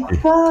 What the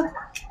fuck?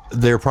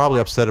 They're probably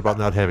upset about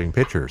not having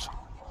pictures.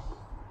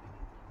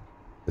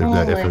 Oh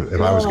my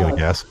If I was going to God.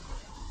 guess.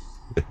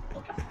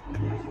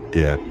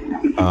 Yeah.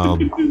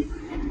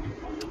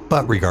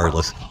 But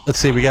regardless, let's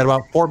see. We got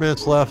about 4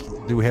 minutes left.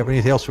 Do we have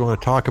anything else we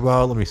want to talk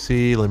about? Let me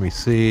see.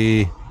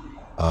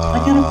 I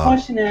got a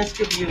question to ask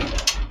of you.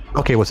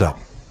 Okay, what's up?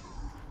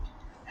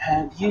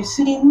 Have you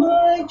seen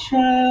my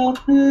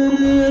childhood?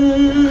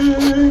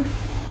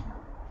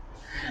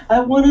 I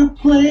want to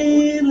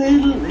play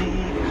Little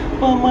League,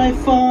 but my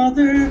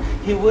father,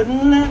 he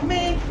wouldn't let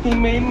me. He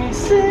made me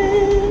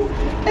sing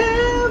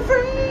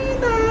every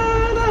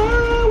night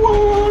I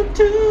want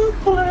to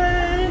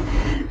play.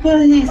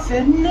 But he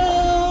said,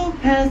 no,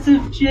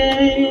 Passive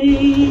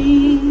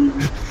J.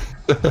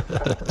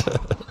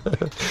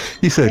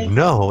 He said,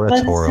 no, that's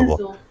Let it horrible.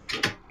 sizzle.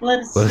 Let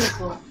it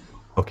sizzle.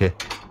 Okay.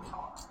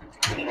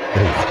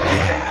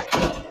 Yeah.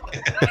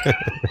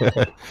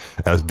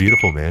 That was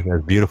beautiful, man. That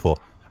was beautiful.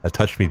 That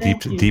touched me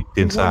deep You're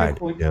inside.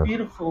 wonderful. You're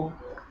beautiful.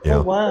 Yeah.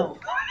 Oh, wow.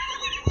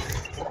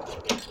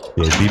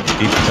 Yeah, deep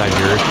inside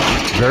yours.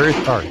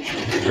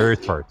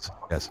 Various parts.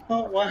 Yes.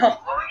 Oh, wow.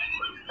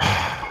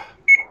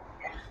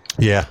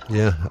 Yeah.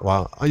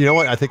 Well, you know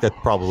what? I think that's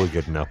probably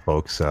good enough,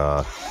 folks.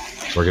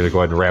 We're going to go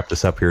ahead and wrap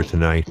this up here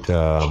tonight.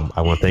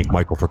 I want to thank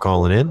Michael for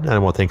calling in, and I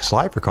want to thank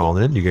Sly for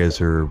calling in. You guys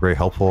are very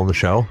helpful on the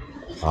show.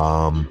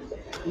 I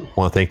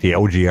want to thank the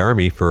OG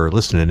Army for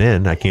listening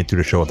in. I can't do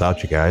the show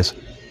without you guys.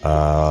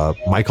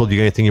 Michael, do you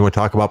got anything you want to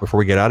talk about before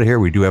we get out of here?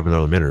 We do have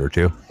another minute or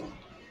two.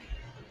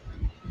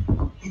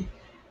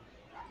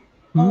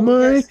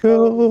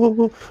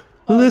 Michael, yes.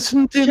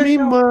 Listen to me,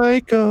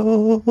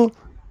 Michael.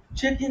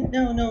 Check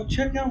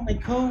out my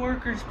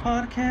coworker's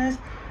podcast,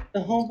 the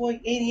Homeboy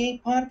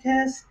 88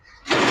 podcast.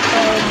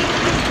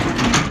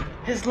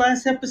 His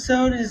last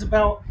episode is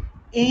about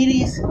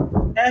 80s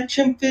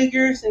action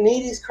figures and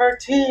 80s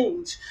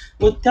cartoons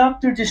with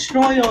Dr.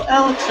 Destroyo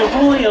Alex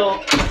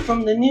Arroyo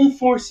from the New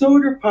Force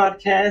Order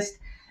podcast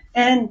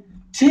and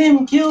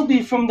Tim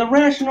Gilby from the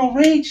Rational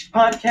Rage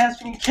podcast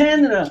from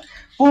Canada.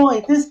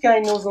 Boy, this guy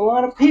knows a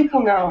lot of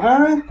people now,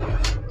 huh?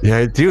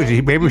 Yeah, dude,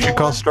 maybe we should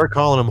start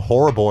calling him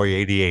Horrorboy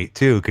 88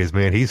 too, because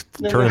man, he's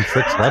turning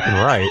tricks left and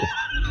right.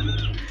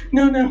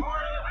 No.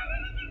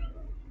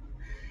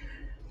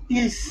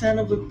 You son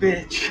of a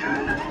bitch.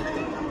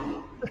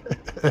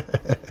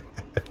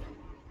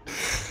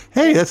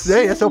 Hey, that's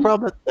no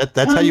problem.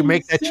 That's how you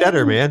make that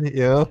cheddar, man.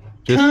 You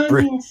know,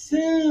 coming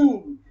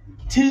soon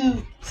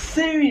to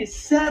Sirius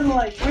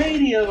Satellite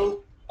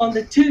Radio on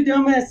the Two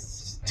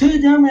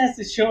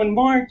Dumbasses show in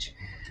March.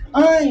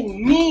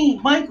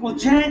 Michael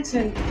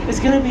Jackson, is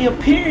going to be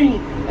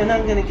appearing, and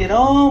I'm going to get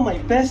all my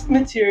best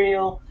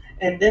material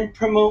and then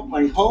promote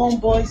my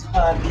Homeboys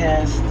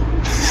podcast.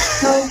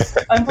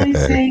 So I might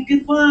say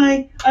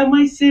goodbye. I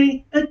might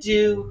say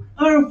adieu,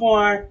 au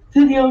revoir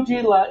to the OG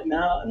lot.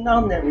 No,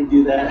 I'll never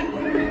do that.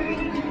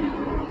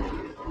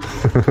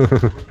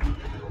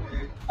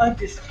 I'm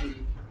just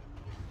kidding.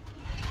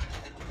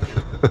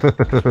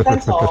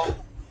 That's all.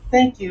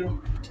 Thank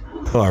you.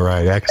 All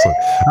right, excellent.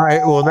 All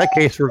right, well, in that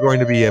case, we're going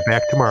to be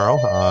back tomorrow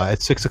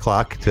at 6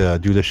 o'clock to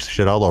do this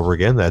shit all over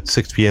again. That's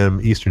 6 p.m.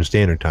 Eastern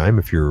Standard Time,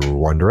 if you're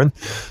wondering.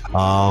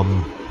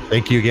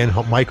 Thank you again,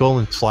 Michael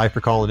and Sly,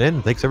 for calling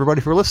in. Thanks, everybody,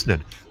 for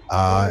listening.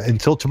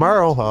 Until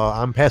tomorrow,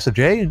 I'm Passive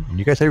J, and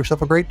you guys have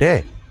yourself a great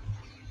day.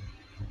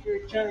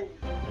 You're a giant.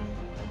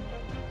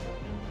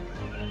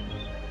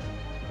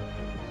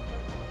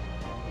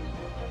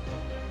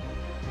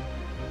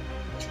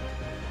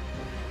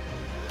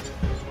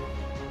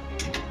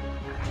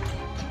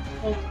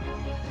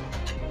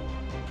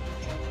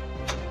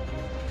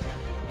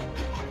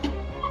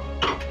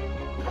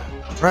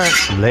 All right,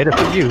 later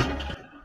for you.